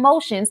uncomfortable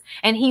emotions,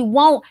 and he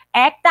won't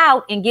act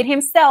out and get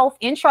himself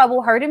in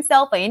trouble, hurt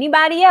himself or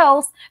anybody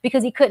else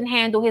because he couldn't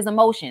handle his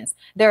emotions.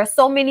 There are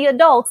so many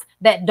adults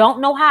that don't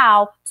know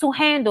how to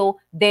handle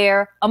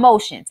their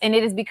emotions, and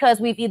it is because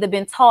we've either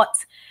been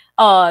taught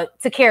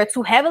to care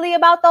too heavily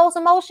about those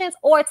emotions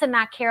or to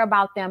not care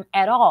about them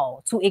at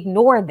all, to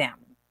ignore them.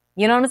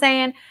 You know what I'm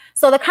saying?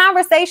 So the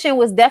conversation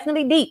was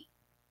definitely deep,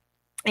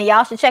 and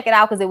y'all should check it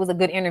out because it was a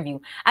good interview.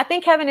 I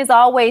think Kevin is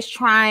always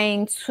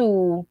trying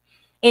to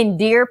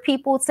endear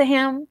people to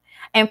him.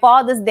 And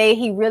Father's Day,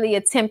 he really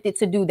attempted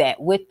to do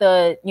that with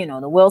the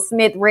Will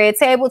Smith Red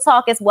Table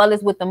Talk as well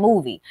as with the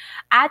movie.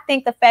 I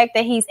think the fact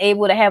that he's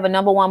able to have a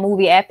 #1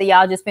 movie after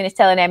y'all just finished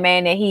telling that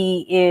man that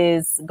he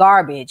is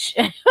garbage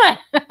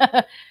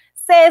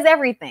says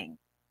everything.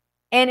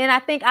 And I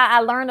think I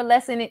learned a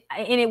lesson in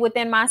it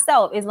within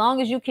myself. As long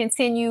as you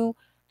continue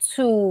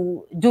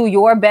to do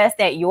your best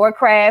at your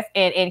craft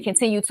and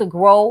continue to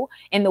grow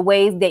in the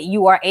ways that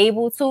you are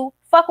able to,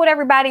 fuck what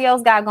everybody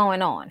else got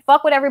going on.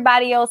 Fuck what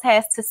everybody else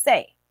has to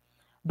say.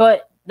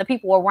 But the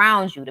people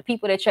around you, the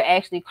people that you're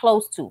actually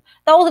close to,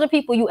 those are the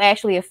people you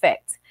actually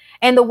affect.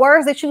 And the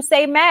words that you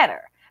say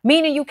matter.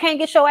 Meaning you can't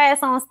get your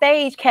ass on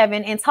stage,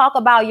 Kevin, and talk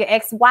about your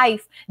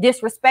ex-wife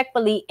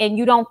disrespectfully, and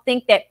you don't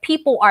think that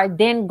people are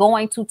then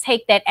going to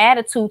take that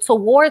attitude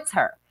towards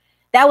her.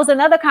 That was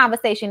another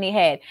conversation he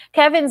had.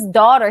 Kevin's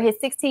daughter, his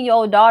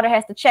 16-year-old daughter,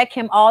 has to check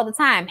him all the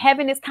time.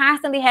 Heaven is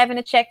constantly having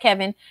to check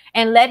Kevin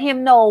and let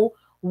him know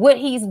what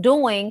he's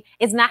doing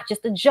is not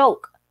just a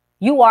joke.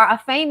 You are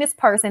a famous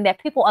person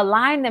that people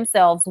align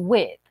themselves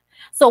with.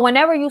 So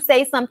whenever you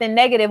say something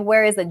negative,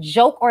 where it's a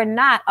joke or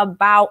not,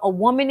 about a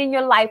woman in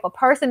your life, a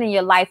person in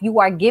your life, you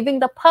are giving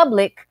the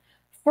public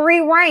free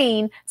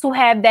reign to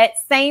have that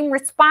same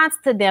response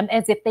to them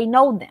as if they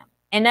know them.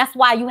 And that's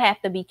why you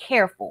have to be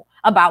careful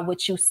about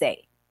what you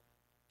say.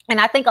 And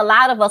I think a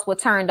lot of us were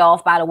turned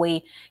off by the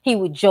way he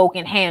would joke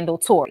and handle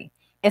Tory,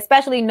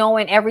 especially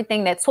knowing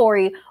everything that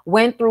Tory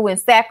went through and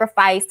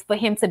sacrificed for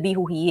him to be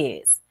who he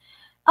is.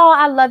 Oh,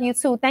 I love you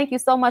too. Thank you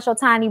so much,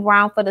 Otani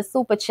Brown, for the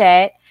super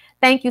chat.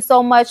 Thank you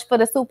so much for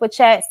the super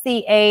chat,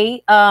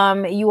 CA.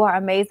 You are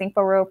amazing,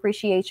 for real.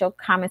 Appreciate your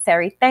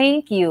commentary.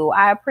 Thank you.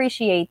 I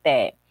appreciate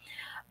that.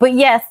 But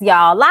yes,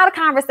 y'all, a lot of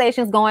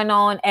conversations going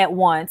on at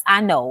once.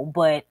 I know,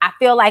 but I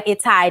feel like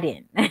it tied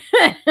in.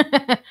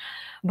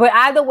 But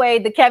either way,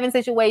 the Kevin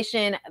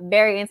situation,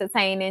 very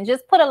entertaining.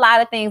 Just put a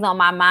lot of things on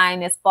my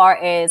mind as far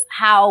as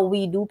how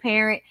we do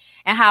parent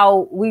and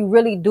how we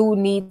really do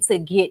need to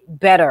get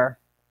better.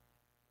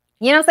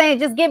 You know what I'm saying?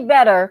 Just get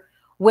better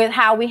with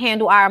how we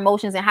handle our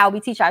emotions and how we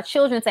teach our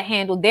children to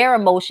handle their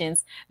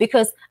emotions.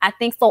 Because I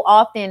think so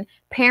often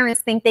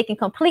parents think they can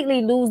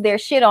completely lose their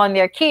shit on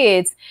their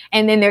kids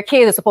and then their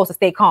kids are supposed to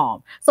stay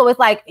calm. So it's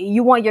like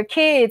you want your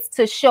kids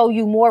to show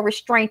you more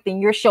restraint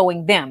than you're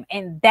showing them.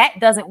 And that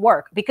doesn't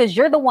work because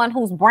you're the one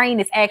whose brain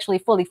is actually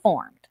fully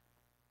formed,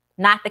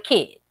 not the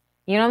kid.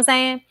 You know what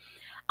I'm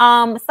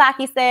saying?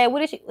 Saki said, what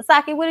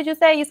did you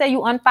say? You said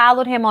you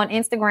unfollowed him on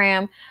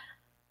Instagram.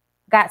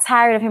 Got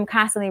tired of him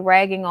constantly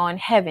ragging on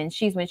Heaven.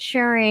 She's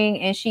maturing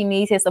and she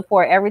needs his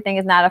support. Everything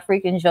is not a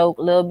freaking joke.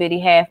 Little bitty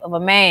half of a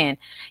man.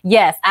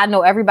 Yes, I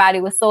know everybody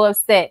was so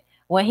upset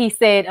when he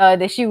said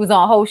that she was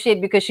on whole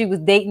shit because she was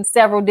dating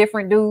several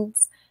different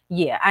dudes.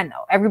 Yeah, I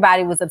know.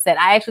 Everybody was upset.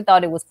 I actually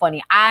thought it was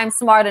funny. I'm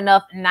smart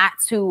enough not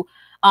to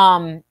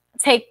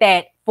take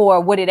that for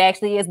what it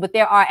actually is, but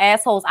there are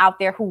assholes out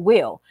there who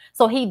will.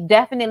 So he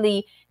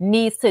definitely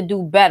needs to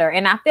do better.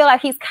 And I feel like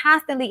he's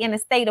constantly in a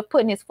state of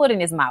putting his foot in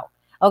his mouth.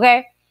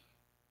 Okay.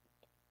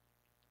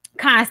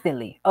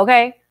 Constantly.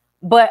 Okay.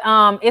 But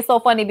it's so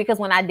funny because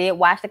when I did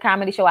watch the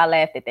comedy show, I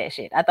laughed at that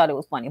shit. I thought it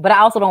was funny, but I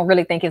also don't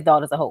really think his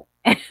daughter's a hoe.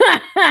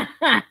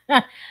 I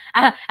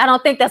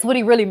don't think that's what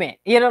he really meant.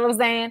 You know what I'm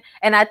saying?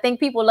 And I think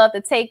people love to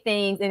take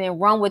things and then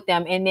run with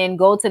them and then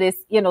go to this,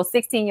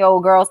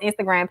 16-year-old girl's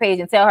Instagram page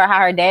and tell her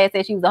how her dad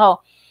said she was a hoe.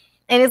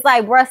 And it's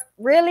like, bruh,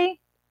 really?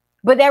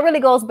 But that really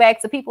goes back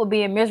to people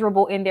being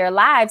miserable in their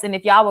lives. And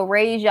if y'all would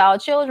raise y'all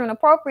children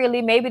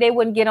appropriately, maybe they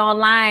wouldn't get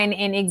online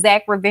and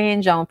exact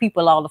revenge on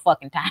people all the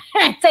fucking time.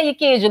 Tell your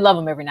kids you love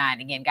them every now and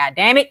again. God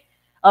damn it.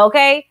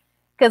 Okay.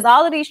 Because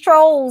all of these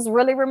trolls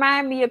really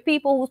remind me of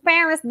people whose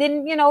parents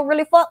didn't,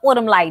 really fuck with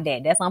them like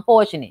that. That's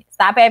unfortunate.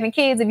 Stop having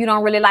kids if you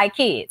don't really like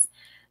kids.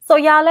 So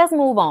y'all, let's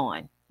move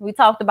on. We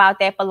talked about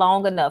that for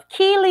long enough.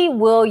 Kiely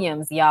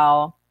Williams,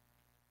 y'all.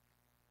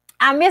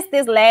 I missed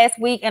this last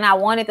week and I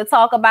wanted to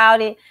talk about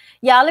it.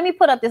 Y'all, let me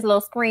put up this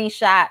little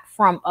screenshot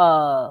from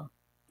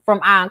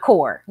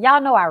Encore.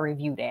 Y'all know I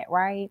reviewed that,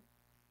 right?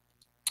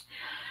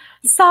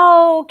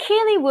 So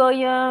Kiely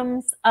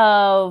Williams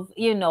of,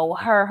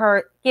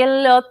 her get a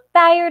little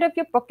tired of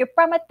your broke your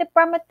promise,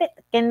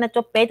 getting at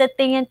your better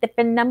thing and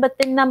different number,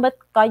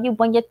 call you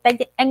when you're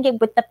tired and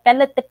get with the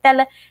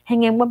fella,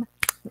 hanging with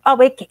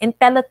always getting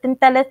fellas.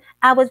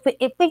 I was with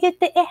it,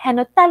 had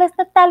no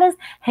dollars,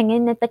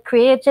 hanging at the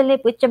crib, chilling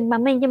with your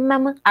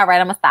mama. All right,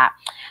 I'm gonna stop.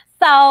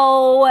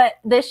 So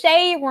the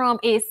shade room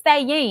is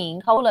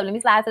saying, hold up, let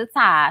me slide to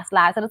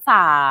the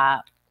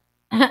top.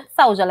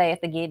 Told your ass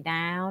to get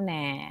down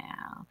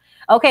now.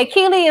 Okay,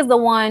 Kiely is the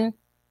one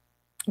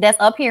that's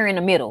up here in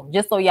the middle,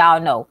 just so y'all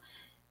know.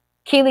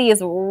 Kiely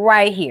is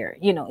right here,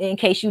 in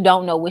case you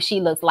don't know what she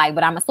looks like,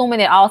 but I'm assuming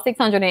that all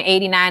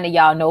 689 of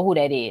y'all know who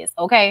that is,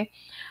 okay?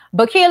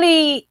 But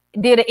Kiely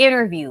did an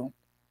interview,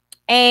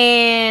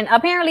 and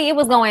apparently it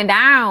was going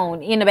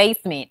down in the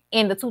basement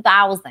in the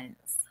 2000s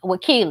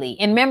with Kiely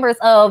and members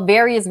of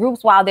various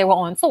groups while they were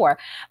on tour.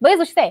 But here's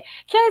what she said.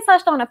 Kiely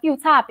touched on a few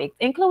topics,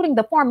 including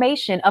the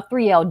formation of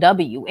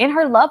 3LW and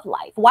her love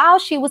life while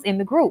she was in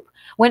the group.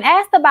 When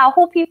asked about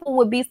who people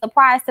would be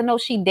surprised to know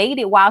she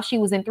dated while she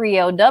was in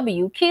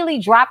 3LW,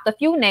 Kiely dropped a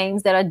few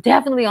names that are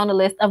definitely on the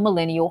list of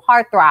millennial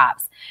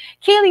heartthrobs.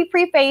 Kiely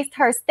prefaced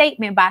her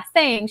statement by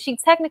saying she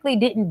technically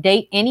didn't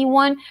date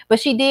anyone, but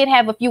she did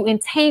have a few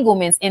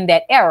entanglements in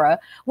that era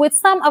with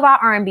some of our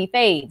R&B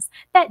faves.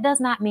 That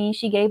does not mean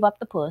she gave up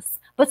the puss,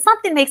 but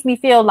something makes me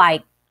feel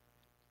like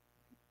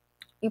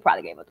you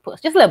probably gave up the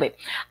puss just a little bit.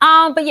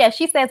 But yeah,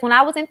 she says, when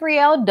I was in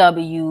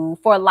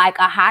 3LW for like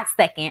a hot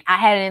second, I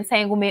had an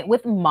entanglement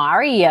with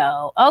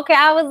Marrero. Okay,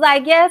 I was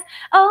like, yes,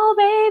 oh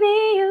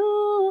baby,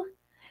 you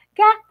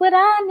got what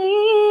I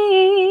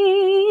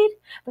need,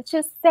 but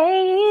you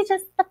say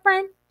just a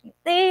friend. You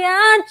say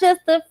I'm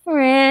just a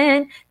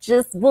friend,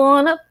 just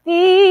wanna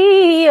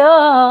be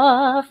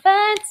your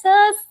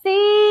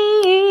fantasy.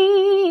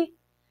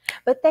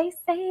 But they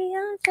say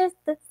I'm just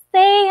a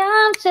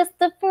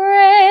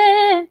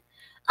friend.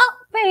 Oh,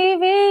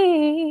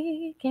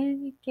 baby,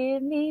 can you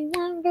give me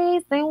one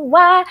reason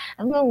why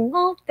I'm gonna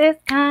want this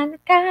kind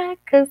of guy?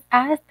 Cause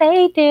I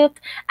stay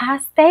dipped, I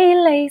stay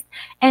laced,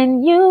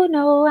 and you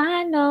know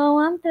I know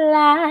I'm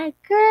fly.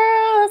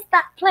 Girl,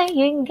 stop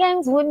playing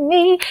games with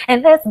me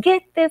and let's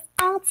get this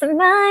on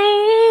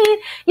tonight.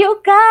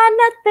 You got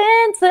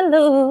nothing to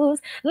lose.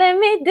 Let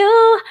me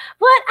do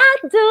what I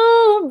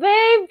do,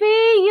 baby.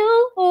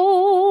 You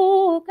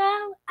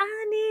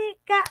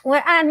got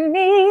what I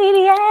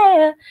need,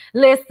 yeah.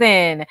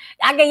 Listen,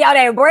 I get y'all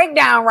that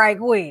breakdown right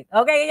quick.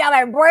 Okay, y'all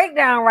that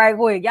breakdown right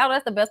quick. Y'all,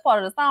 that's the best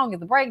part of the song is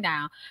the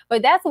breakdown.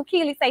 But that's what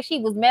Kiely say she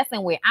was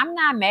messing with. I'm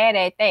not mad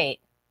at that.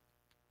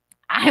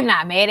 I'm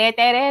not mad at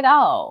that at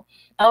all.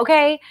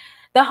 Okay.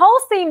 The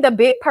host seemed a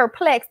bit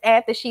perplexed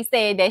after she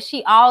said that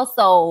she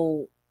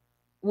also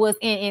was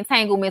in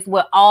entanglements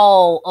with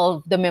all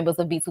of the members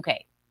of B2K.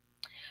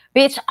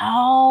 Bitch,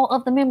 all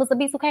of the members of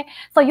B2K.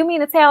 So you mean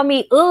to tell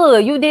me,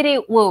 you did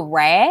it with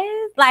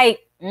Raz? Like,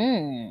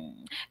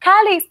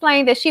 Kiely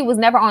explained that she was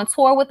never on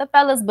tour with the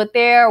fellas, but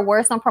there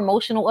were some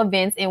promotional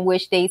events in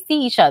which they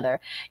see each other.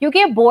 You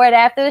get bored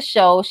after the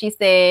show, she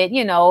said,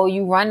 you know,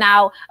 you run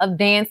out of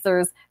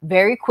dancers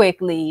very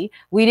quickly.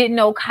 We didn't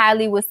know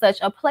Kiely was such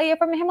a player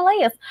from the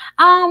Himalayas.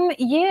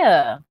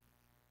 Yeah.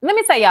 Let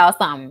me tell y'all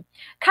something.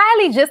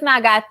 Kiely just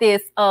not got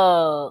this,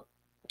 Kiely,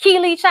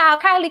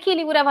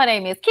 whatever her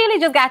name is. Kiely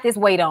just got this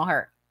weight on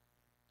her.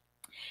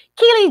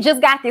 Kiely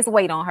just got this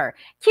weight on her.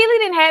 Kiely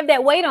didn't have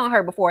that weight on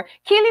her before.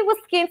 Kiely was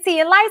skinty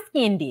and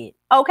light-skinned,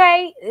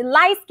 okay?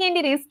 Light-skinned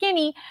and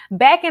skinny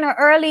back in her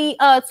early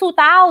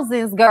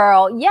 2000s,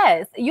 girl.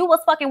 Yes, you was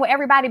fucking with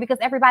everybody because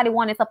everybody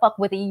wanted to fuck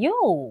with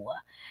you.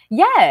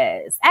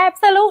 Yes,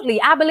 absolutely.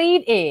 I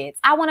believe it.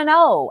 I want to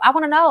know. I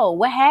want to know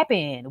what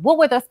happened. What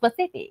were the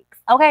specifics?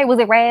 Okay, was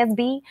it Raz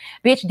B?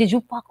 Bitch, did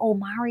you fuck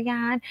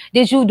Omarion?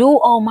 Did you do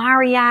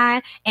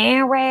Omarion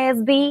and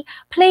Raz B?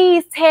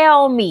 Please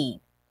tell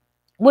me.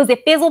 Was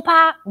it Fizzle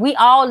Pop? We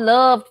all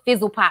loved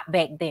Fizzle Pop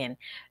back then.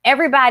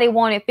 Everybody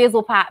wanted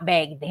Fizzle Pop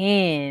back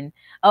then.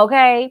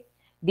 Okay?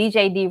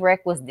 DJ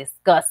D-Rec was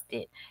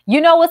disgusted. You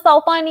know what's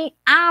so funny?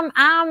 I'm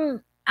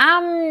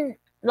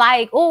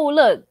like, oh,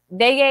 look,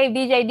 they gave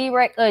DJ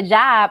D-Rec a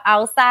job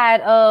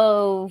outside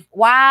of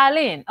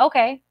Wildin'.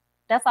 Okay.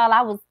 That's all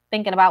I was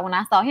thinking about when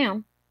I saw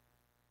him.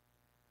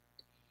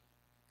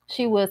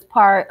 She was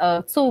part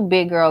of 2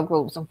 big girl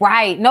groups.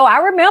 Right. No, I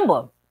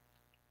remember.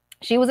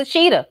 She was a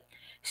cheater.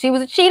 She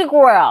was a cheetah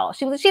girl.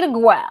 She was a cheetah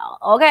girl.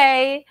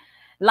 Okay.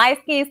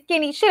 Light-skinned,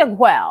 skinny cheetah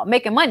girl.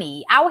 Making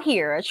money out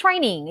here.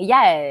 Training.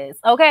 Yes.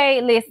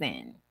 Okay.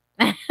 Listen.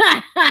 It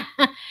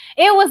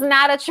was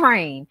not a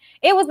train.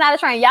 It was not a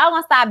train. Y'all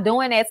gonna stop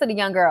doing that to the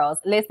young girls.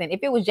 Listen, if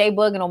it was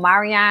J-Bug and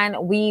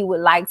Omarion, we would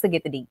like to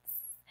get the deets.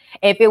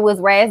 If it was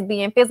Raz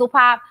B and Fizzle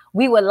Pop,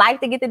 we would like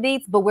to get the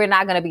deets, but we're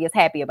not gonna be as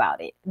happy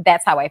about it.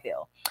 That's how I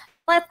feel.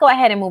 Let's go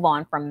ahead and move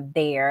on from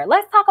there.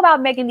 Let's talk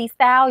about Megan Thee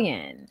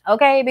Stallion,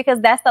 okay?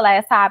 Because that's the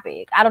last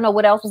topic. I don't know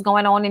what else was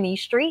going on in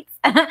these streets,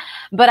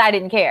 but I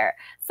didn't care.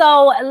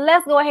 So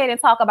let's go ahead and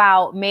talk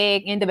about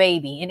Meg and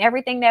DaBaby and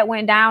everything that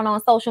went down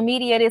on social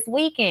media this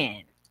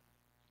weekend.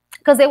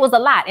 Because it was a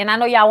lot, and I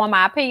know y'all want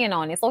my opinion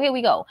on it. So here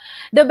we go.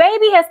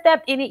 DaBaby has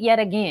stepped in it yet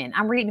again.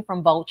 I'm reading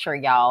from Vulture,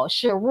 y'all.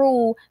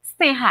 Sharu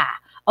Sinha,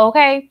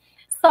 okay?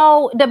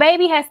 So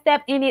DaBaby has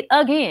stepped in it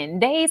again.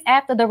 Days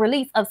after the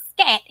release of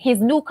Scat,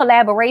 his new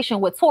collaboration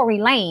with Tory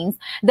Lanez,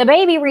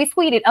 DaBaby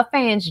retweeted a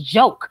fan's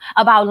joke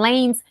about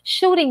Lanez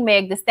shooting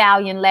Meg Thee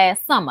Stallion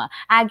last summer.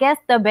 I guess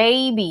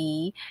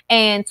DaBaby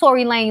and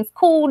Tory Lanez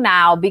cool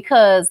now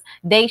because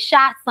they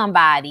shot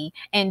somebody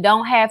and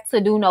don't have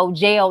to do no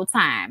jail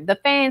time. The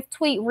fan's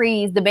tweet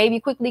reads,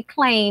 DaBaby quickly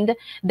claimed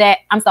that,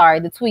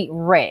 the tweet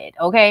read,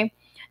 okay?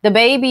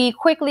 DaBaby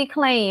quickly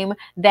claimed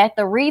that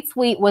the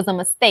retweet was a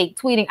mistake,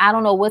 tweeting, I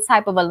don't know what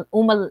type of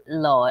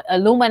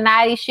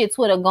Illuminati shit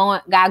Twitter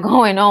got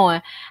going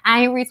on.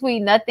 I ain't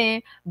retweet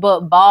nothing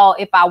but ball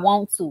if I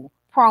want to.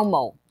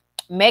 Promo.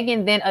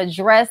 Megan then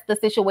addressed the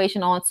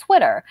situation on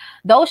Twitter.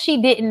 Though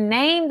she didn't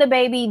name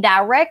DaBaby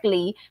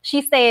directly,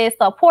 she said,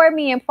 support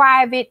me in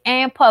private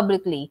and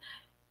publicly.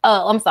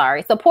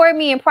 Support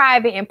me in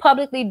private and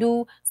publicly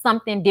do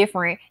something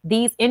different.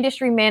 These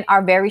industry men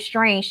are very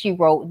strange, she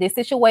wrote. This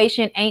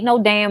situation ain't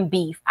no damn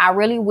beef. I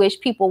really wish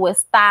people would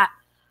stop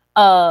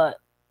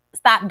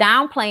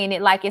downplaying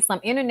it like it's some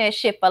internet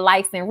shit for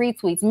likes and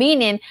retweets.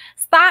 Meaning,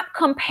 stop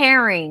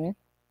comparing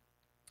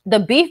the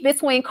beef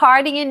between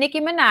Cardi and Nicki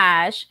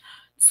Minaj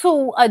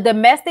to a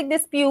domestic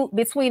dispute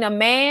between a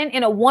man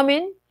and a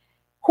woman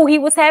who he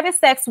was having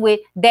sex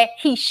with that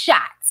he shot.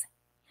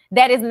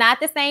 That is not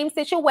the same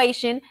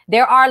situation.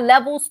 There are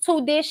levels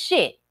to this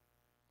shit.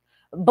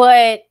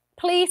 But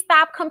please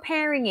stop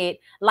comparing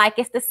it like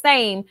it's the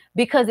same,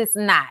 because it's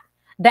not.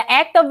 The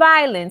act of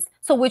violence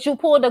to which you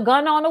pulled a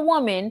gun on a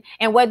woman,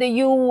 and whether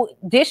you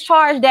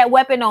discharged that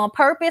weapon on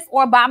purpose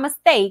or by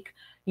mistake,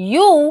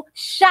 you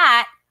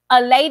shot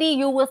a lady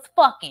you was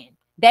fucking.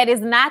 That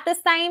is not the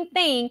same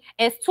thing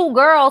as 2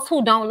 girls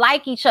who don't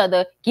like each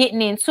other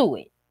getting into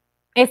it.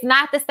 It's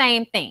not the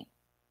same thing.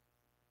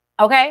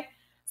 Okay?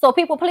 So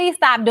people, please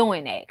stop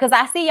doing that, because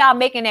I see y'all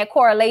making that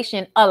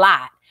correlation a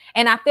lot.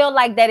 And I feel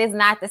like that is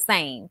not the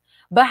same.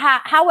 But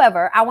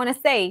however, I want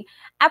to say,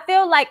 I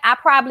feel like I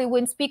probably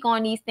wouldn't speak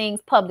on these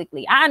things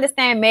publicly. I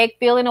understand Meg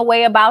feeling a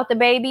way about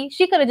DaBaby.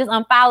 She could have just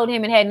unfollowed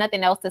him and had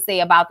nothing else to say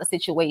about the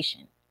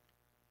situation.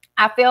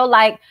 I feel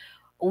like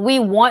we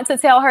want to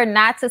tell her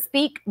not to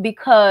speak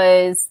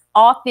because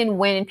often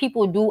when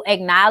people do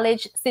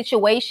acknowledge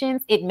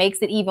situations, it makes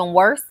it even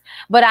worse.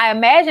 But I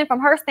imagine from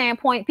her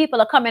standpoint,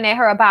 people are coming at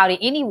her about it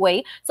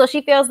anyway. So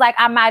she feels like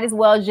I might as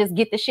well just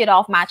get the shit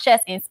off my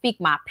chest and speak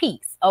my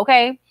piece.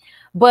 Okay.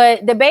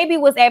 But DaBaby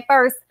was at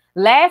first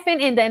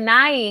laughing and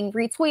denying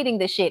retweeting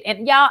the shit.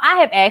 And y'all, I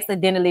have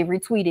accidentally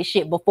retweeted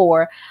shit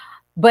before,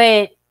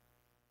 but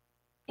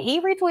he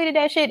retweeted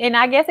that shit, and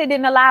I guess it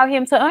didn't allow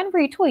him to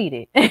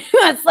unretweet it.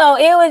 So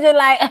it was just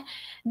like,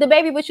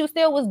 DaBaby, but you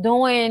still was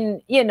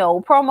doing, you know,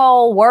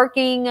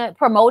 promoting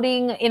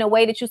in a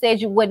way that you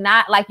said you would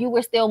not. Like, you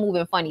were still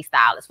moving funny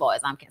style as far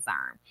as I'm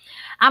concerned.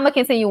 I'm going to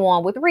continue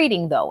on with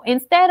reading, though.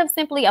 Instead of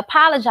simply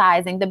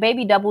apologizing,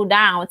 DaBaby doubled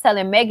down,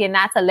 telling Megan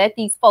not to let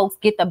these folks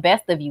get the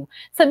best of you.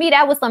 To me,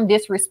 that was some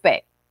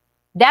disrespect.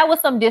 That was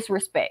some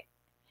disrespect.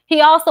 He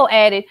also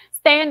added,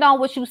 stand on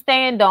what you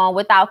stand on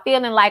without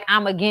feeling like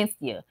I'm against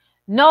you.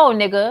 No,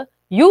 nigga,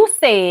 you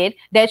said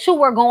that you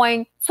were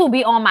going to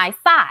be on my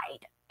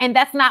side. And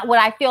that's not what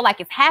I feel like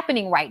is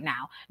happening right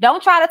now.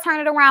 Don't try to turn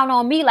it around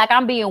on me like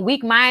I'm being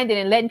weak-minded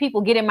and letting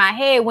people get in my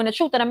head, when the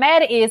truth of the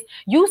matter is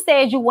you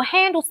said you will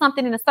handle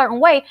something in a certain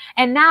way,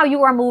 and now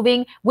you are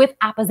moving with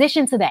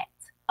opposition to that.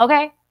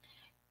 Okay?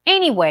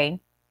 Anyway,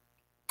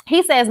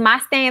 he says, my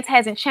stance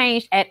hasn't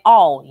changed at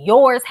all.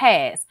 Yours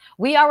has.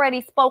 We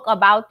already spoke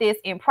about this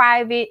in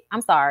private. I'm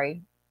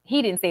sorry.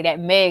 He didn't say that.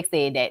 Meg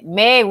said that.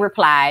 Meg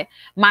replied,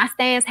 my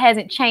stance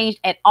hasn't changed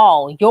at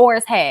all.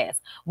 Yours has.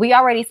 We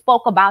already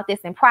spoke about this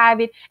in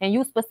private, and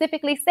you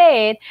specifically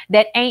said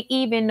that ain't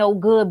even no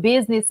good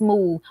business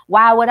move.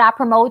 Why would I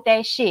promote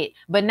that shit?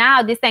 But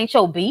now this ain't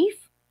your beef?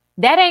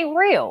 That ain't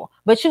real.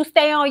 But you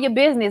stay on your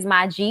business,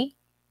 my G.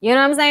 You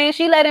know what I'm saying?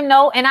 She let him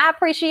know, and I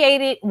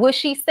appreciated what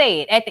she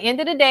said. At the end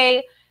of the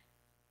day,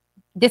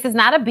 this is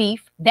not a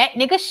beef. That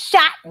nigga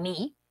shot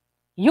me.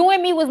 You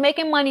and me was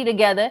making money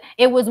together.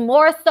 It was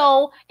more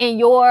so in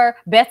your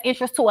best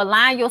interest to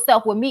align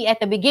yourself with me at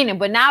the beginning.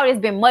 But now it's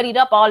been muddied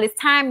up. All this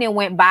time that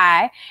went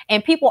by,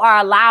 and people are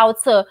allowed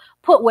to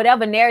put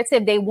whatever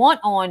narrative they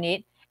want on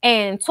it.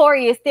 And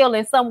Tori is still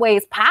in some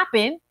ways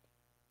popping.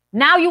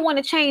 Now you want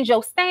to change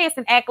your stance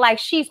and act like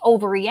she's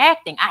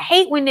overreacting. I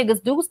hate when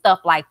niggas do stuff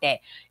like that.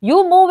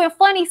 You moving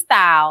funny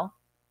style,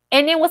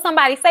 and then when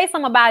somebody say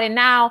something about it,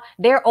 now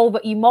they're over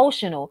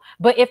emotional.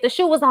 But if the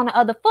shoe was on the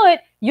other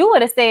foot, you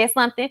would have said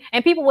something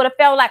and people would have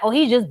felt like, oh,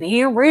 he's just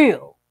being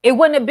real. It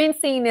wouldn't have been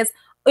seen as,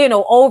 you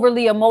know,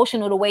 overly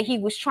emotional the way he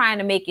was trying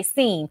to make it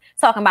seem.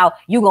 Talking about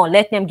you gonna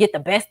let them get the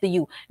best of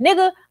you.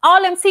 Nigga,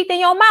 all them teeth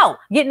in your mouth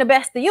getting the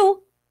best of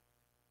you.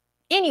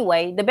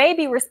 Anyway,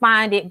 DaBaby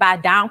responded by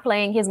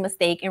downplaying his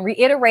mistake and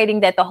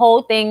reiterating that the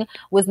whole thing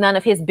was none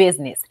of his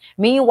business.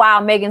 Meanwhile,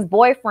 Megan's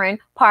boyfriend,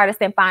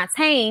 Partisan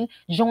Fontaine,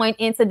 joined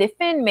in to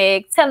defend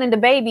Meg, telling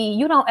DaBaby,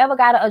 you don't ever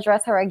got to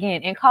address her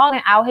again, and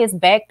calling out his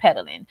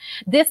backpedaling.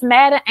 This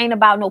matter ain't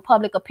about no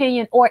public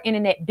opinion or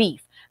internet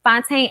beef.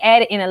 Fontaine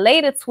added in a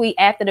later tweet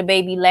after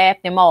DaBaby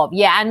laughed him off.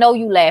 Yeah, I know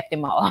you laughed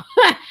him off.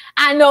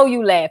 I know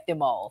you laughed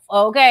him off,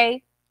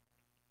 okay?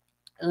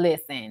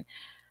 Listen.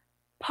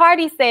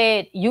 Party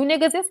said, you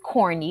niggas is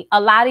corny.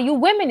 A lot of you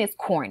women is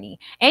corny.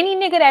 Any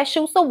nigga that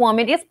shoots a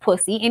woman is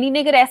pussy. Any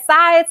nigga that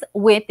sides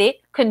with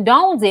it,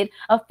 condones it,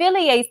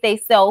 affiliates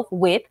theyself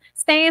with,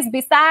 stands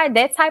beside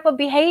that type of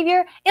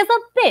behavior is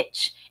a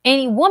bitch.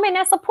 Any woman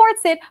that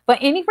supports it for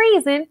any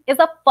reason is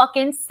a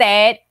fucking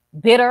sad,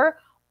 bitter,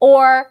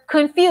 or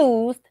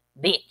confused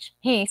bitch.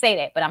 He didn't say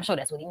that, but I'm sure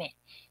that's what he meant.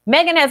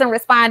 Megan hasn't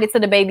responded to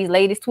DaBaby's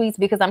latest tweets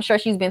because I'm sure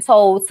she's been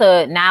told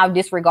to now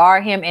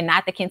disregard him and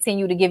not to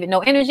continue to give it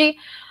no energy.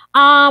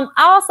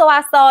 Also,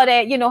 I saw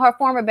that, you know, her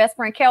former best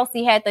friend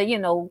Kelsey had to, you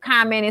know,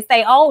 comment and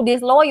say, oh,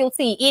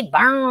 disloyalty, it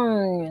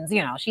burns.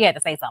 You know, she had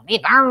to say something.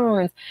 It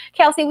burns.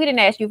 Kelsey, we didn't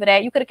ask you for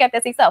that. You could have kept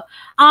that to yourself.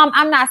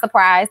 I'm not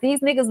surprised. These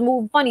niggas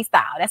move funny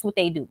style. That's what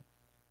they do.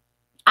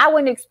 I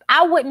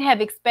wouldn't have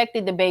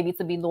expected DaBaby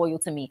to be loyal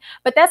to me.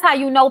 But that's how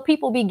you know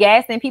people be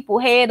gassing people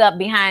head up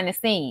behind the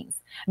scenes.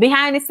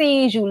 Behind the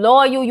scenes, you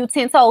loyal, you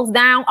 10 toes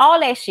down, all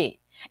that shit.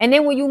 And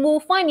then when you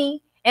move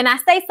funny and I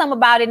say something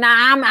about it, now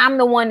I'm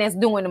the one that's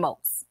doing the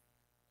most.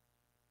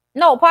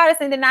 No,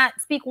 Partisan did not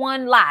speak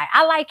one lie.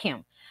 I like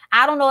him.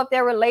 I don't know if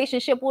their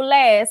relationship will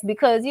last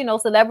because, you know,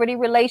 celebrity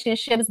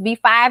relationships be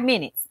 5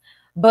 minutes.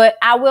 But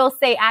I will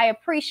say I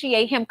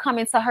appreciate him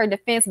coming to her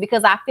defense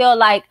because I feel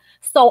like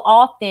so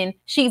often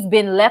she's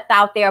been left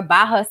out there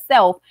by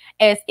herself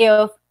as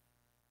if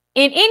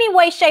in any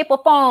way, shape,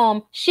 or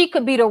form, she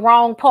could be the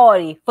wrong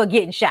party for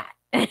getting shot.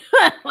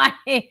 Like,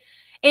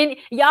 and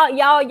y'all,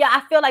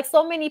 I feel like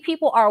so many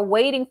people are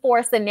waiting for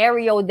a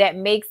scenario that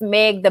makes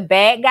Meg the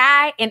bad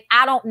guy. And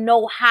I don't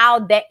know how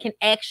that can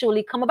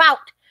actually come about,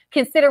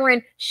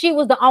 considering she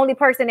was the only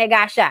person that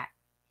got shot.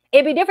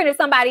 It'd be different if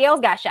somebody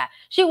else got shot.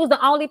 She was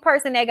the only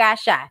person that got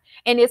shot.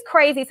 And it's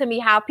crazy to me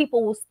how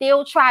people will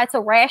still try to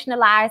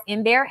rationalize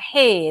in their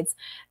heads,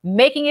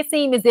 making it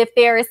seem as if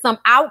there is some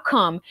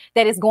outcome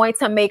that is going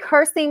to make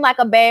her seem like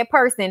a bad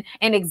person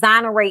and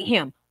exonerate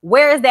him.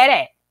 Where is that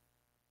at?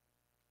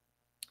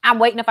 I'm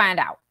waiting to find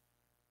out.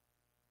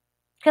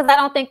 Because I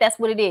don't think that's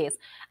what it is.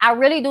 I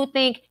really do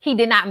think he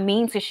did not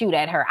mean to shoot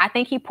at her. I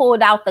think he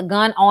pulled out the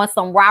gun on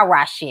some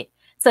rah-rah shit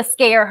to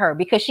scare her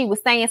because she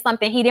was saying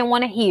something he didn't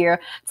want to hear,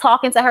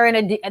 talking to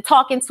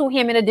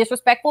him in a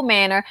disrespectful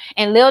manner,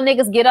 and little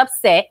niggas get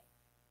upset.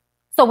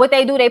 So what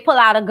they do, they pull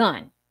out a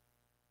gun.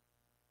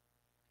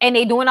 And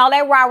they doing all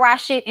that rah-rah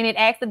shit, and it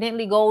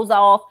accidentally goes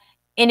off,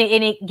 and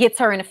it gets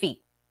her in the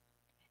feet.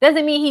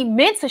 Doesn't mean he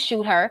meant to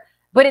shoot her,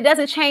 but it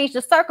doesn't change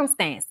the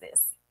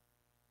circumstances.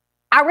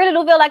 I really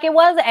do feel like it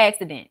was an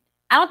accident.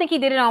 I don't think he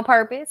did it on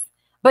purpose,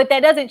 but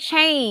that doesn't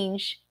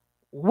change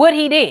what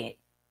he did.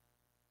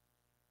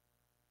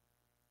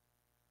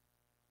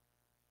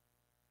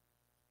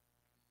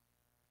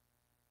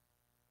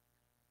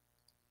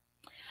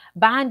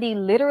 Bondi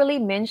literally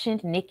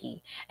mentioned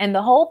Nicki. And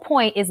the whole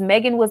point is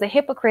Megan was a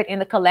hypocrite in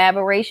the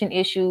collaboration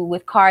issue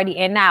with Cardi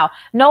and now.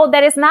 No,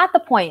 that is not the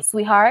point,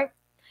 sweetheart.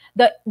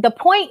 The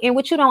point in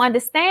which you don't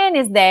understand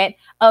is that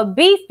a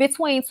beef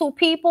between two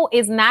people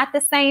is not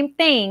the same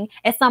thing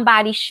as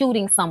somebody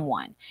shooting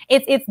someone.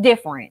 It's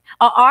different.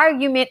 An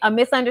argument, a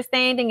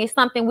misunderstanding is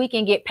something we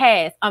can get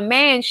past. A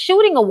man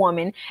shooting a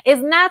woman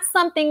is not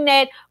something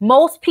that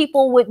most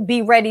people would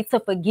be ready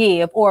to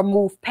forgive or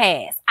move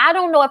past. I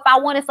don't know if I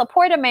want to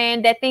support a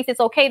man that thinks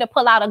it's okay to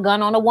pull out a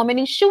gun on a woman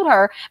and shoot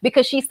her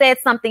because she said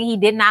something he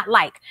did not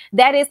like.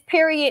 That is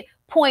period.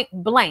 Point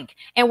blank.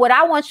 And what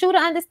I want you to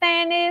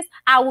understand is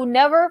I will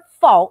never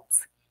fault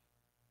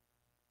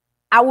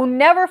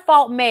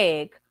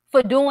Meg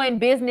for doing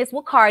business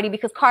with Cardi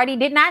because Cardi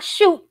did not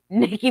shoot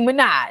Nicki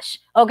Minaj.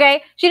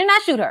 Okay. She did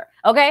not shoot her.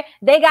 Okay.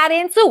 They got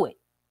into it.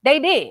 They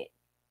did.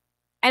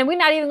 And we're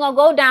not even going to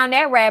go down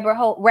that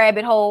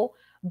rabbit hole.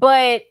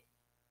 But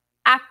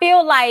I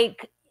feel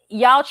like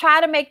y'all try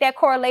to make that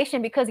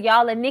correlation because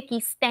y'all are Nicki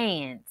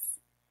stans.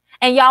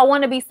 And y'all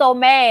want to be so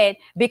mad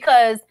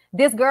because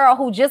this girl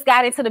who just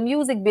got into the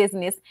music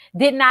business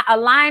did not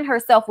align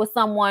herself with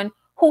someone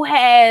who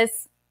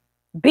has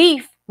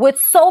beef with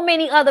so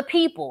many other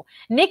people.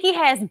 Nicki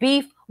has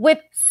beef with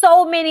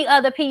so many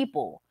other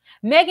people.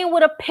 Megan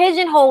would have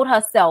pigeonholed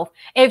herself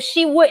if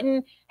she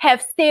wouldn't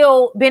have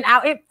still been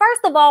out. And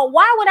first of all,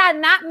 why would I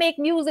not make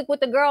music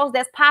with the girls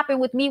that's popping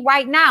with me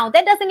right now?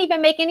 That doesn't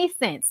even make any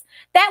sense.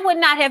 That would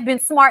not have been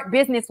smart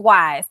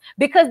business-wise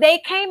because they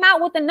came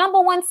out with the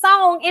 #1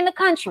 song in the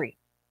country.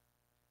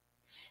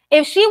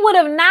 If she would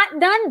have not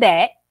done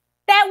that,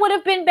 that would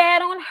have been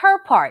bad on her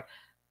part.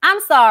 I'm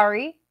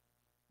sorry.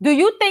 Do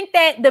you think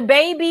that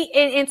DaBaby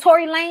in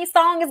Tory Lanez's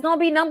song is going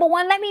to be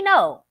 #1? Let me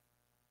know.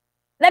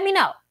 Let me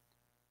know.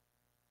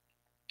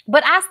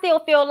 But I still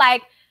feel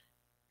like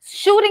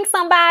shooting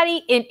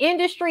somebody in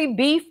industry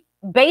beef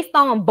based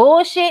on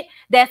bullshit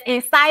that's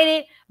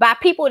incited by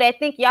people that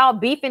think y'all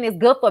beefing is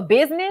good for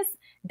business,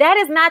 that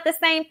is not the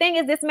same thing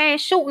as this man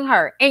shooting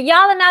her. And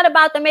y'all are not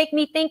about to make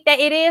me think that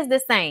it is the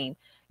same.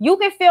 You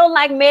can feel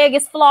like Meg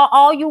is flawed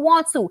all you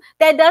want to.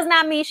 That does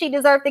not mean she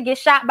deserved to get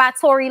shot by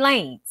Tory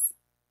Lanez.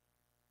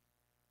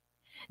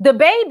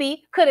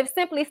 DaBaby could have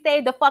simply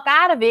stayed the fuck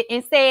out of it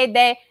and said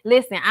that,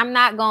 listen, I'm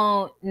not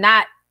going to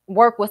not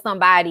work with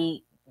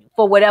somebody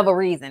for whatever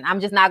reason. I'm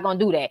just not going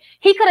to do that.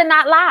 He could have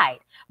not lied.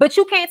 But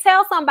you can't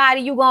tell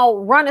somebody you're going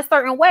to run a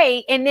certain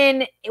way, and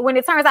then when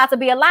it turns out to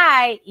be a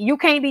lie, you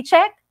can't be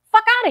checked.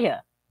 Fuck out of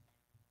here.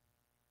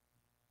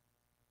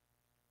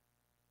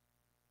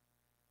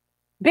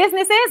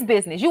 Business is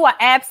business. You are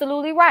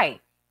absolutely right.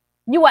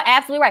 You are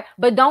absolutely right.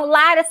 But don't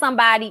lie to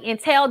somebody and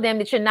tell them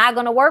that you're not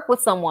going to work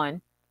with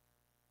someone,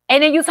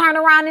 and then you turn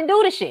around and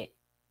do the shit.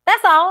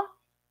 That's all.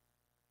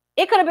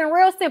 It could have been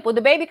real simple.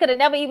 DaBaby could have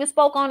never even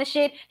spoke on the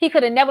shit. He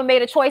could have never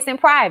made a choice in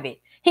private.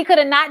 He could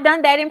have not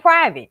done that in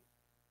private.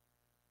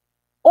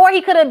 Or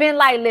he could have been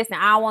like, listen,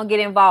 I don't want to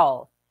get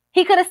involved.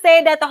 He could have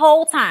said that the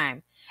whole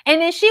time.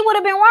 And then she would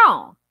have been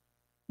wrong.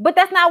 But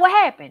that's not what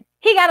happened.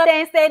 He got up there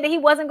and said that he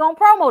wasn't going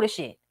to promo the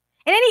shit.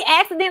 And then he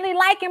accidentally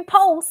liking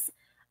posts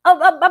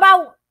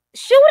about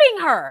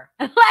shooting her.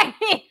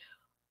 Like,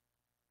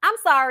 I'm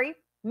sorry.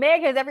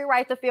 Meg has every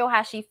right to feel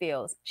how she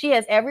feels. She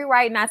has every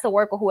right not to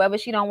work with whoever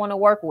she don't want to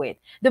work with.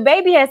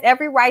 DaBaby has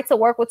every right to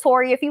work with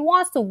Tory if he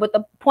wants to, but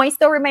the point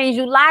still remains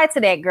you lied to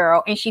that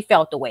girl and she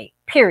felt the way.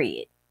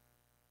 Period.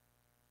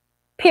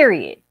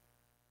 Period.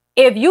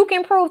 If you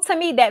can prove to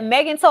me that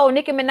Megan told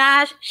Nicki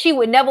Minaj she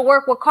would never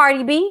work with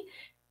Cardi B,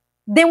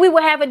 then we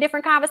would have a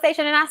different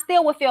conversation and I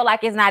still would feel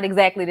like it's not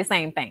exactly the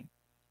same thing.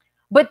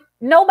 But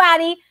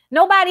nobody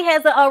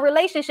has a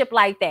relationship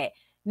like that.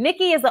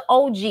 Nicki is an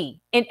OG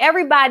and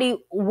everybody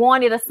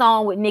wanted a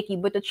song with Nicki.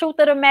 But the truth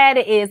of the matter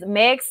is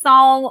Meg's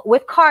song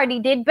with Cardi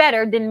did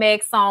better than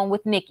Meg's song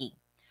with Nicki.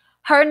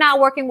 Her not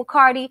working with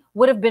Cardi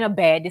would have been a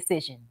bad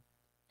decision.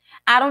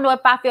 I don't know if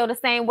I feel the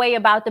same way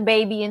about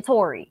DaBaby and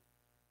Tory.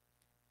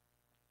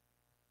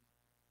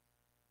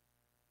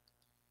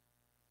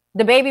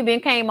 DaBaby been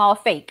came all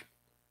fake.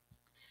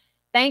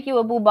 Thank you,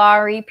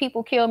 Abubari.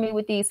 People kill me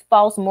with these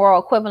false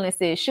moral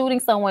equivalences. Shooting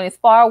someone is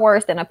far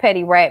worse than a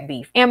petty rat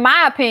beef. In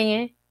my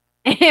opinion,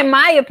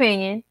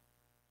 I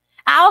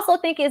also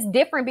think it's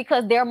different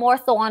because they're more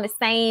so on the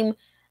same,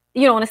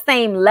 on the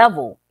same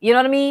level. You know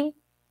what I mean?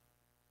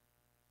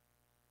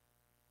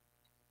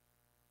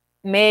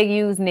 Meg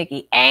used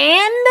Nikki.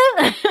 And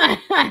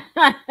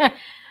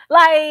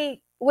like,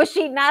 was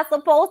she not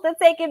supposed to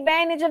take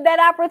advantage of that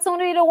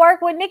opportunity to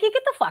work with Nikki?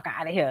 Get the fuck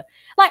out of here.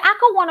 Like, I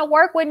could want to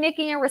work with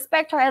Nikki and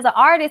respect her as an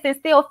artist and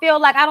still feel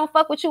like I don't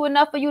fuck with you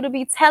enough for you to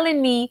be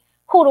telling me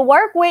who to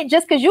work with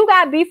just because you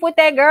got beef with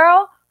that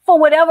girl for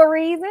whatever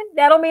reason.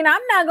 That don't mean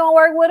I'm not going to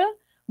work with her.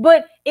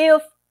 But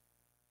if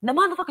the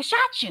motherfucker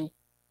shot you,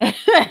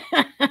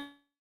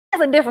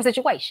 that's a different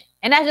situation.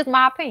 And that's just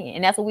my opinion.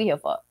 And that's what we here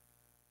for.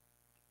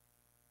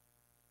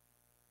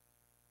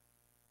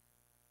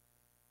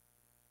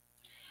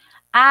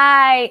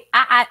 I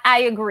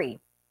agree.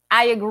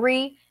 I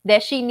agree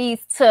that she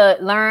needs to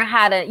learn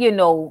how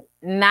to,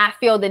 not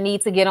feel the need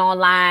to get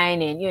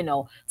online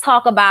and,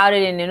 talk about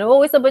it. And then,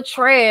 oh, it's a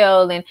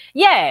betrayal. And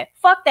yeah,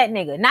 fuck that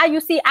nigga. Now you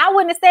see, I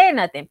wouldn't have said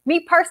nothing. Me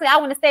personally, I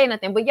wouldn't have said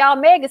nothing. But y'all,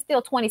 Meg is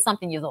still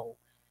 20-something years old.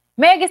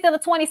 Meg is still a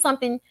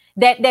 20-something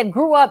that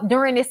grew up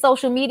during this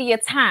social media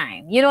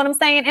time. You know what I'm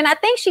saying? And I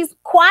think she's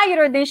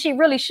quieter than she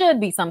really should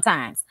be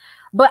sometimes.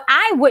 But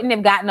I wouldn't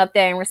have gotten up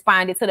there and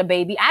responded to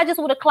DaBaby. I just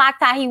would have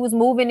clocked how he was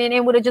moving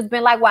and would have just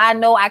been like, well, I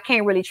know I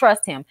can't really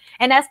trust him.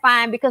 And that's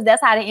fine because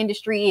that's how the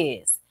industry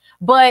is.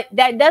 But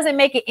that doesn't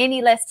make it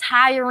any less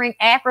tiring,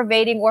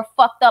 aggravating, or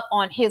fucked up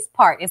on his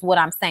part is what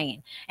I'm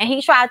saying. And he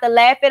tried to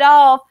laugh it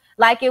off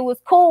like it was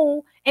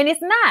cool. And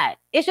it's not.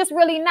 It's just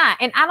really not.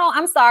 And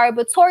I'm sorry,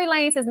 but Tory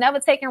Lanez has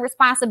never taken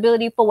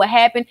responsibility for what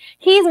happened.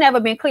 He's never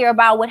been clear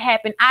about what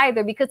happened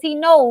either because he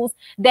knows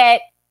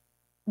that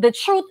the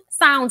truth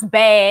sounds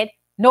bad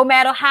no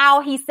matter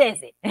how he says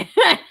it.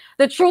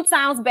 The truth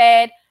sounds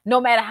bad no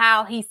matter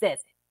how he says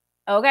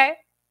it. Okay?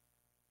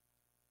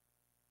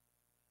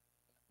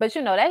 But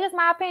that's just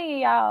my opinion,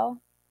 y'all.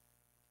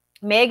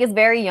 Meg is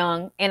very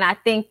young, and I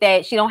think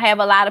that she don't have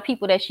a lot of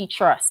people that she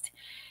trusts.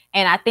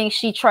 And I think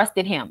she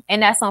trusted him.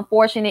 And that's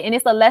unfortunate. And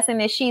it's a lesson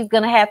that she's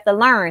going to have to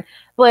learn.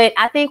 But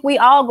I think we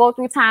all go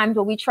through times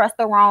where we trust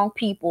the wrong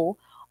people,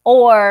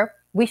 or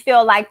we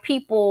feel like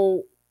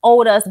people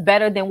owed us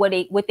better than what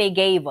they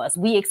gave us.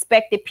 We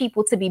expected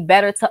people to be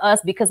better to us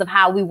because of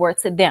how we were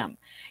to them.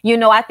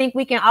 I think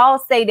we can all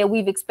say that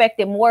we've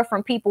expected more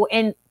from people,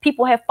 and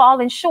people have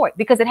fallen short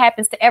because it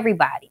happens to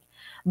everybody.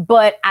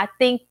 But I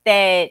think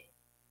that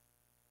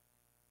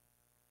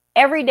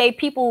everyday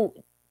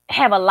people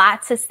have a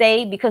lot to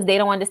say because they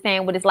don't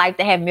understand what it's like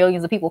to have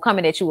millions of people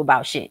coming at you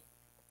about shit.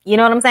 You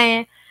know what I'm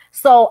saying?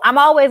 So I'm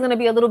always going to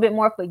be a little bit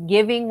more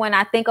forgiving when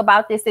I think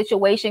about this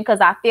situation because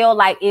I feel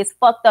like it's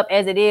fucked up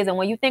as it is. And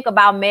when you think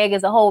about Meg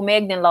as a whole,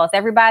 Meg then lost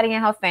everybody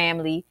in her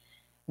family.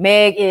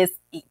 Meg is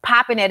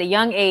popping at a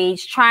young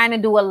age, trying to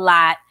do a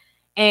lot.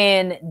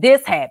 And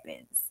this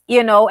happens,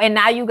 and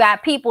now you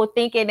got people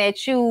thinking that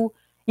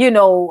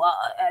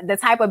the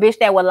type of bitch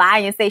that would lie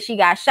and say she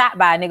got shot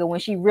by a nigga when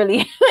she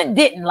really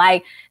didn't.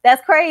 Like,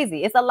 that's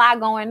crazy. It's a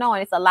lot going on.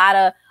 It's a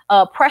lot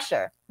of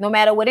pressure, no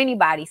matter what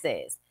anybody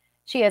says.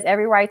 She has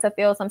every right to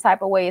feel some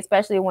type of way,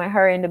 especially when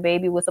her and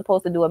DaBaby was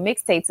supposed to do a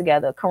mixtape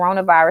together.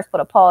 Coronavirus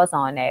put a pause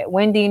on that.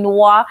 Wendy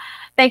Noir,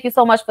 thank you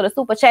so much for the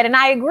super chat. And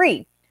I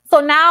agree.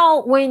 So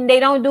now when they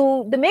don't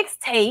do the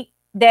mixtape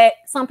that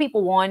some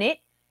people wanted,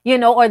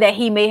 or that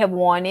he may have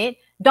wanted,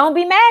 don't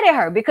be mad at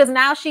her because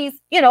now she's,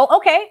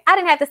 okay, I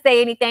didn't have to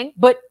say anything,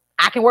 but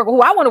I can work with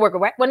who I want to work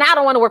with. Right? Well, now I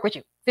don't want to work with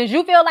you. Since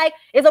you feel like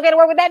it's okay to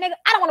work with that nigga,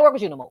 I don't want to work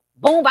with you no more.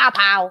 Boom, bow,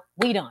 pow,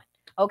 we done.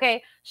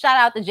 Okay. Shout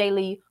out to Jay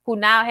Lee, who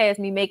now has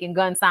me making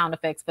gun sound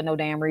effects for no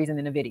damn reason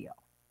in the video.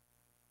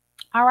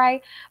 All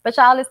right. But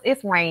y'all,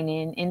 it's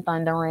raining and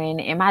thundering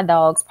and my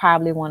dogs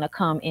probably want to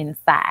come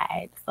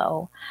inside.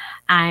 So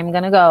I'm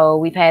going to go.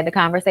 We've had the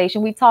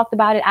conversation. We've talked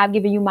about it. I've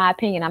given you my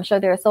opinion. I'm sure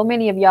there are so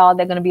many of y'all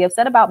that are going to be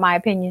upset about my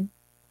opinion.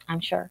 I'm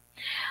sure.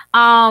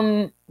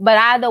 But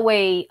either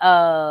way,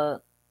 y'all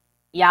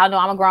know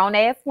I'm a grown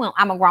ass woman.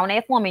 I'm a grown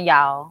ass woman,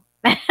 y'all.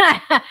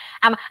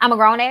 I'm a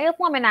grown ass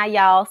woman now,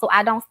 y'all. So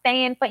I don't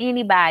stand for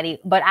anybody,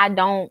 but I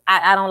don't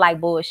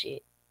like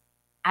bullshit.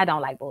 I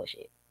don't like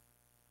bullshit.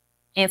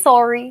 And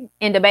Tory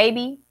and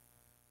DaBaby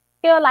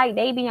feel like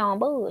they be on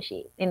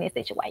bullshit in this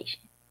situation.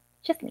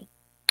 Just me.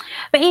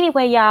 But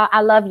anyway, y'all,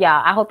 I love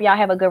y'all. I hope y'all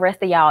have a good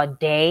rest of y'all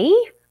day.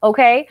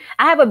 Okay.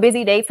 I have a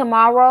busy day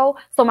tomorrow,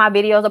 so my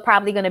videos are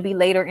probably going to be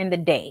later in the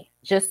day,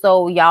 just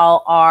so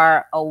y'all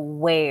are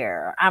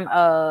aware.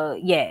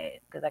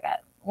 Because I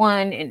got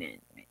 1 and then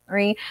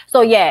 3.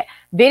 So yeah,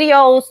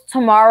 videos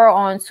tomorrow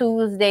on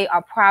Tuesday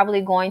are probably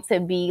going to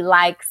be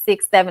like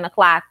 6, 7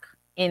 o'clock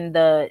in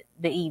the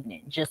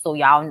evening, just so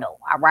y'all know.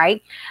 All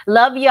right.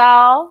 Love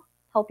y'all.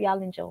 Hope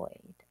y'all enjoyed.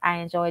 I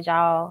enjoyed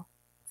y'all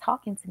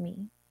talking to me.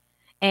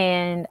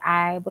 And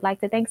I would like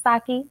to thank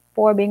Saki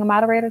for being a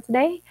moderator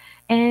today.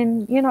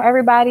 And,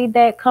 everybody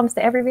that comes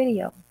to every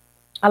video.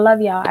 I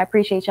love y'all. I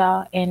appreciate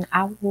y'all. And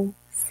I will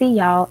see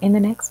y'all in the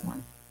next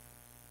one.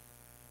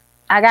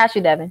 I got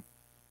you, Devin.